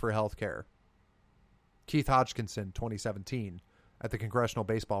 "This is for healthcare." Keith Hodgkinson, 2017. At the congressional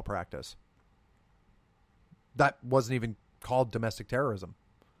baseball practice. That wasn't even called domestic terrorism.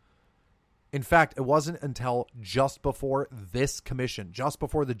 In fact, it wasn't until just before this commission, just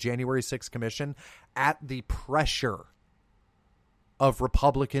before the January 6th commission, at the pressure of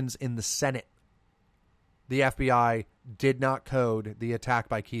Republicans in the Senate, the FBI did not code the attack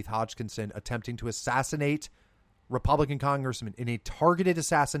by Keith Hodgkinson attempting to assassinate Republican congressman in a targeted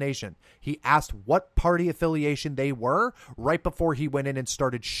assassination. He asked what party affiliation they were right before he went in and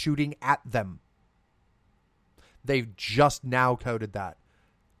started shooting at them. They've just now coded that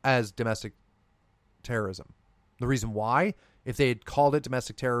as domestic terrorism. The reason why, if they had called it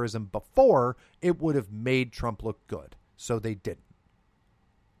domestic terrorism before, it would have made Trump look good. So they didn't.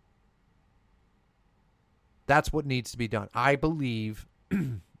 That's what needs to be done. I believe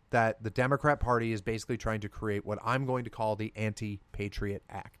that the Democrat Party is basically trying to create what I'm going to call the Anti-Patriot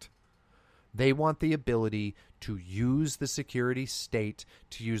Act. They want the ability to use the security state,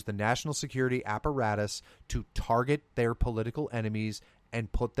 to use the national security apparatus to target their political enemies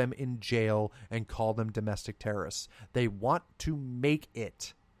and put them in jail and call them domestic terrorists. They want to make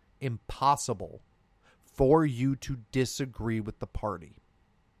it impossible for you to disagree with the party.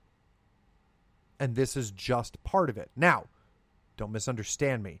 And this is just part of it. Now, don't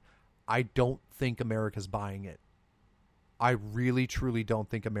misunderstand me. I don't think America's buying it. I really, truly don't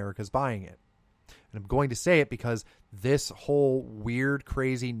think America's buying it. And I'm going to say it because this whole weird,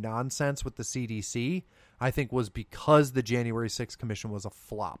 crazy nonsense with the CDC, I think was because the January 6th commission was a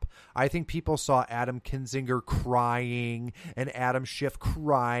flop. I think people saw Adam Kinzinger crying and Adam Schiff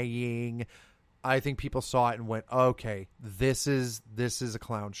crying. I think people saw it and went, okay, this is a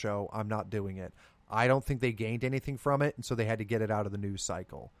clown show. I'm not doing it. I don't think they gained anything from it, and so they had to get it out of the news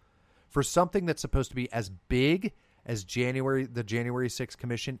cycle. For something that's supposed to be as big as the January 6th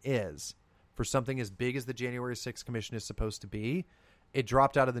commission is, for something as big as the January 6th commission is supposed to be, it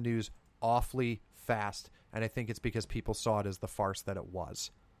dropped out of the news awfully fast, and I think it's because people saw it as the farce that it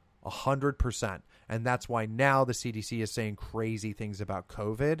was. 100%. And that's why now the CDC is saying crazy things about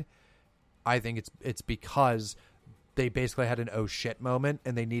COVID. I think it's because they basically had an oh shit moment,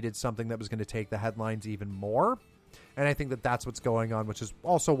 and they needed something that was going to take the headlines even more. And I think that that's what's going on, which is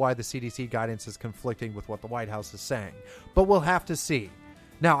also why the CDC guidance is conflicting with what the White House is saying. But we'll have to see.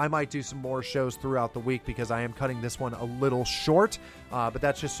 Now, I might do some more shows throughout the week because I am cutting this one a little short, but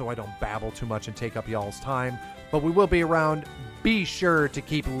that's just so I don't babble too much and take up y'all's time. But we will be around. Be sure to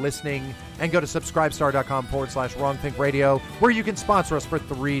keep listening and go to subscribestar.com/WrongThinkRadio, where you can sponsor us for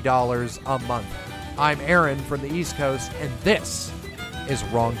 $3 a month. I'm Aaron from the East Coast, and this is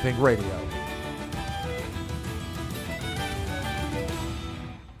Wrong Think Radio.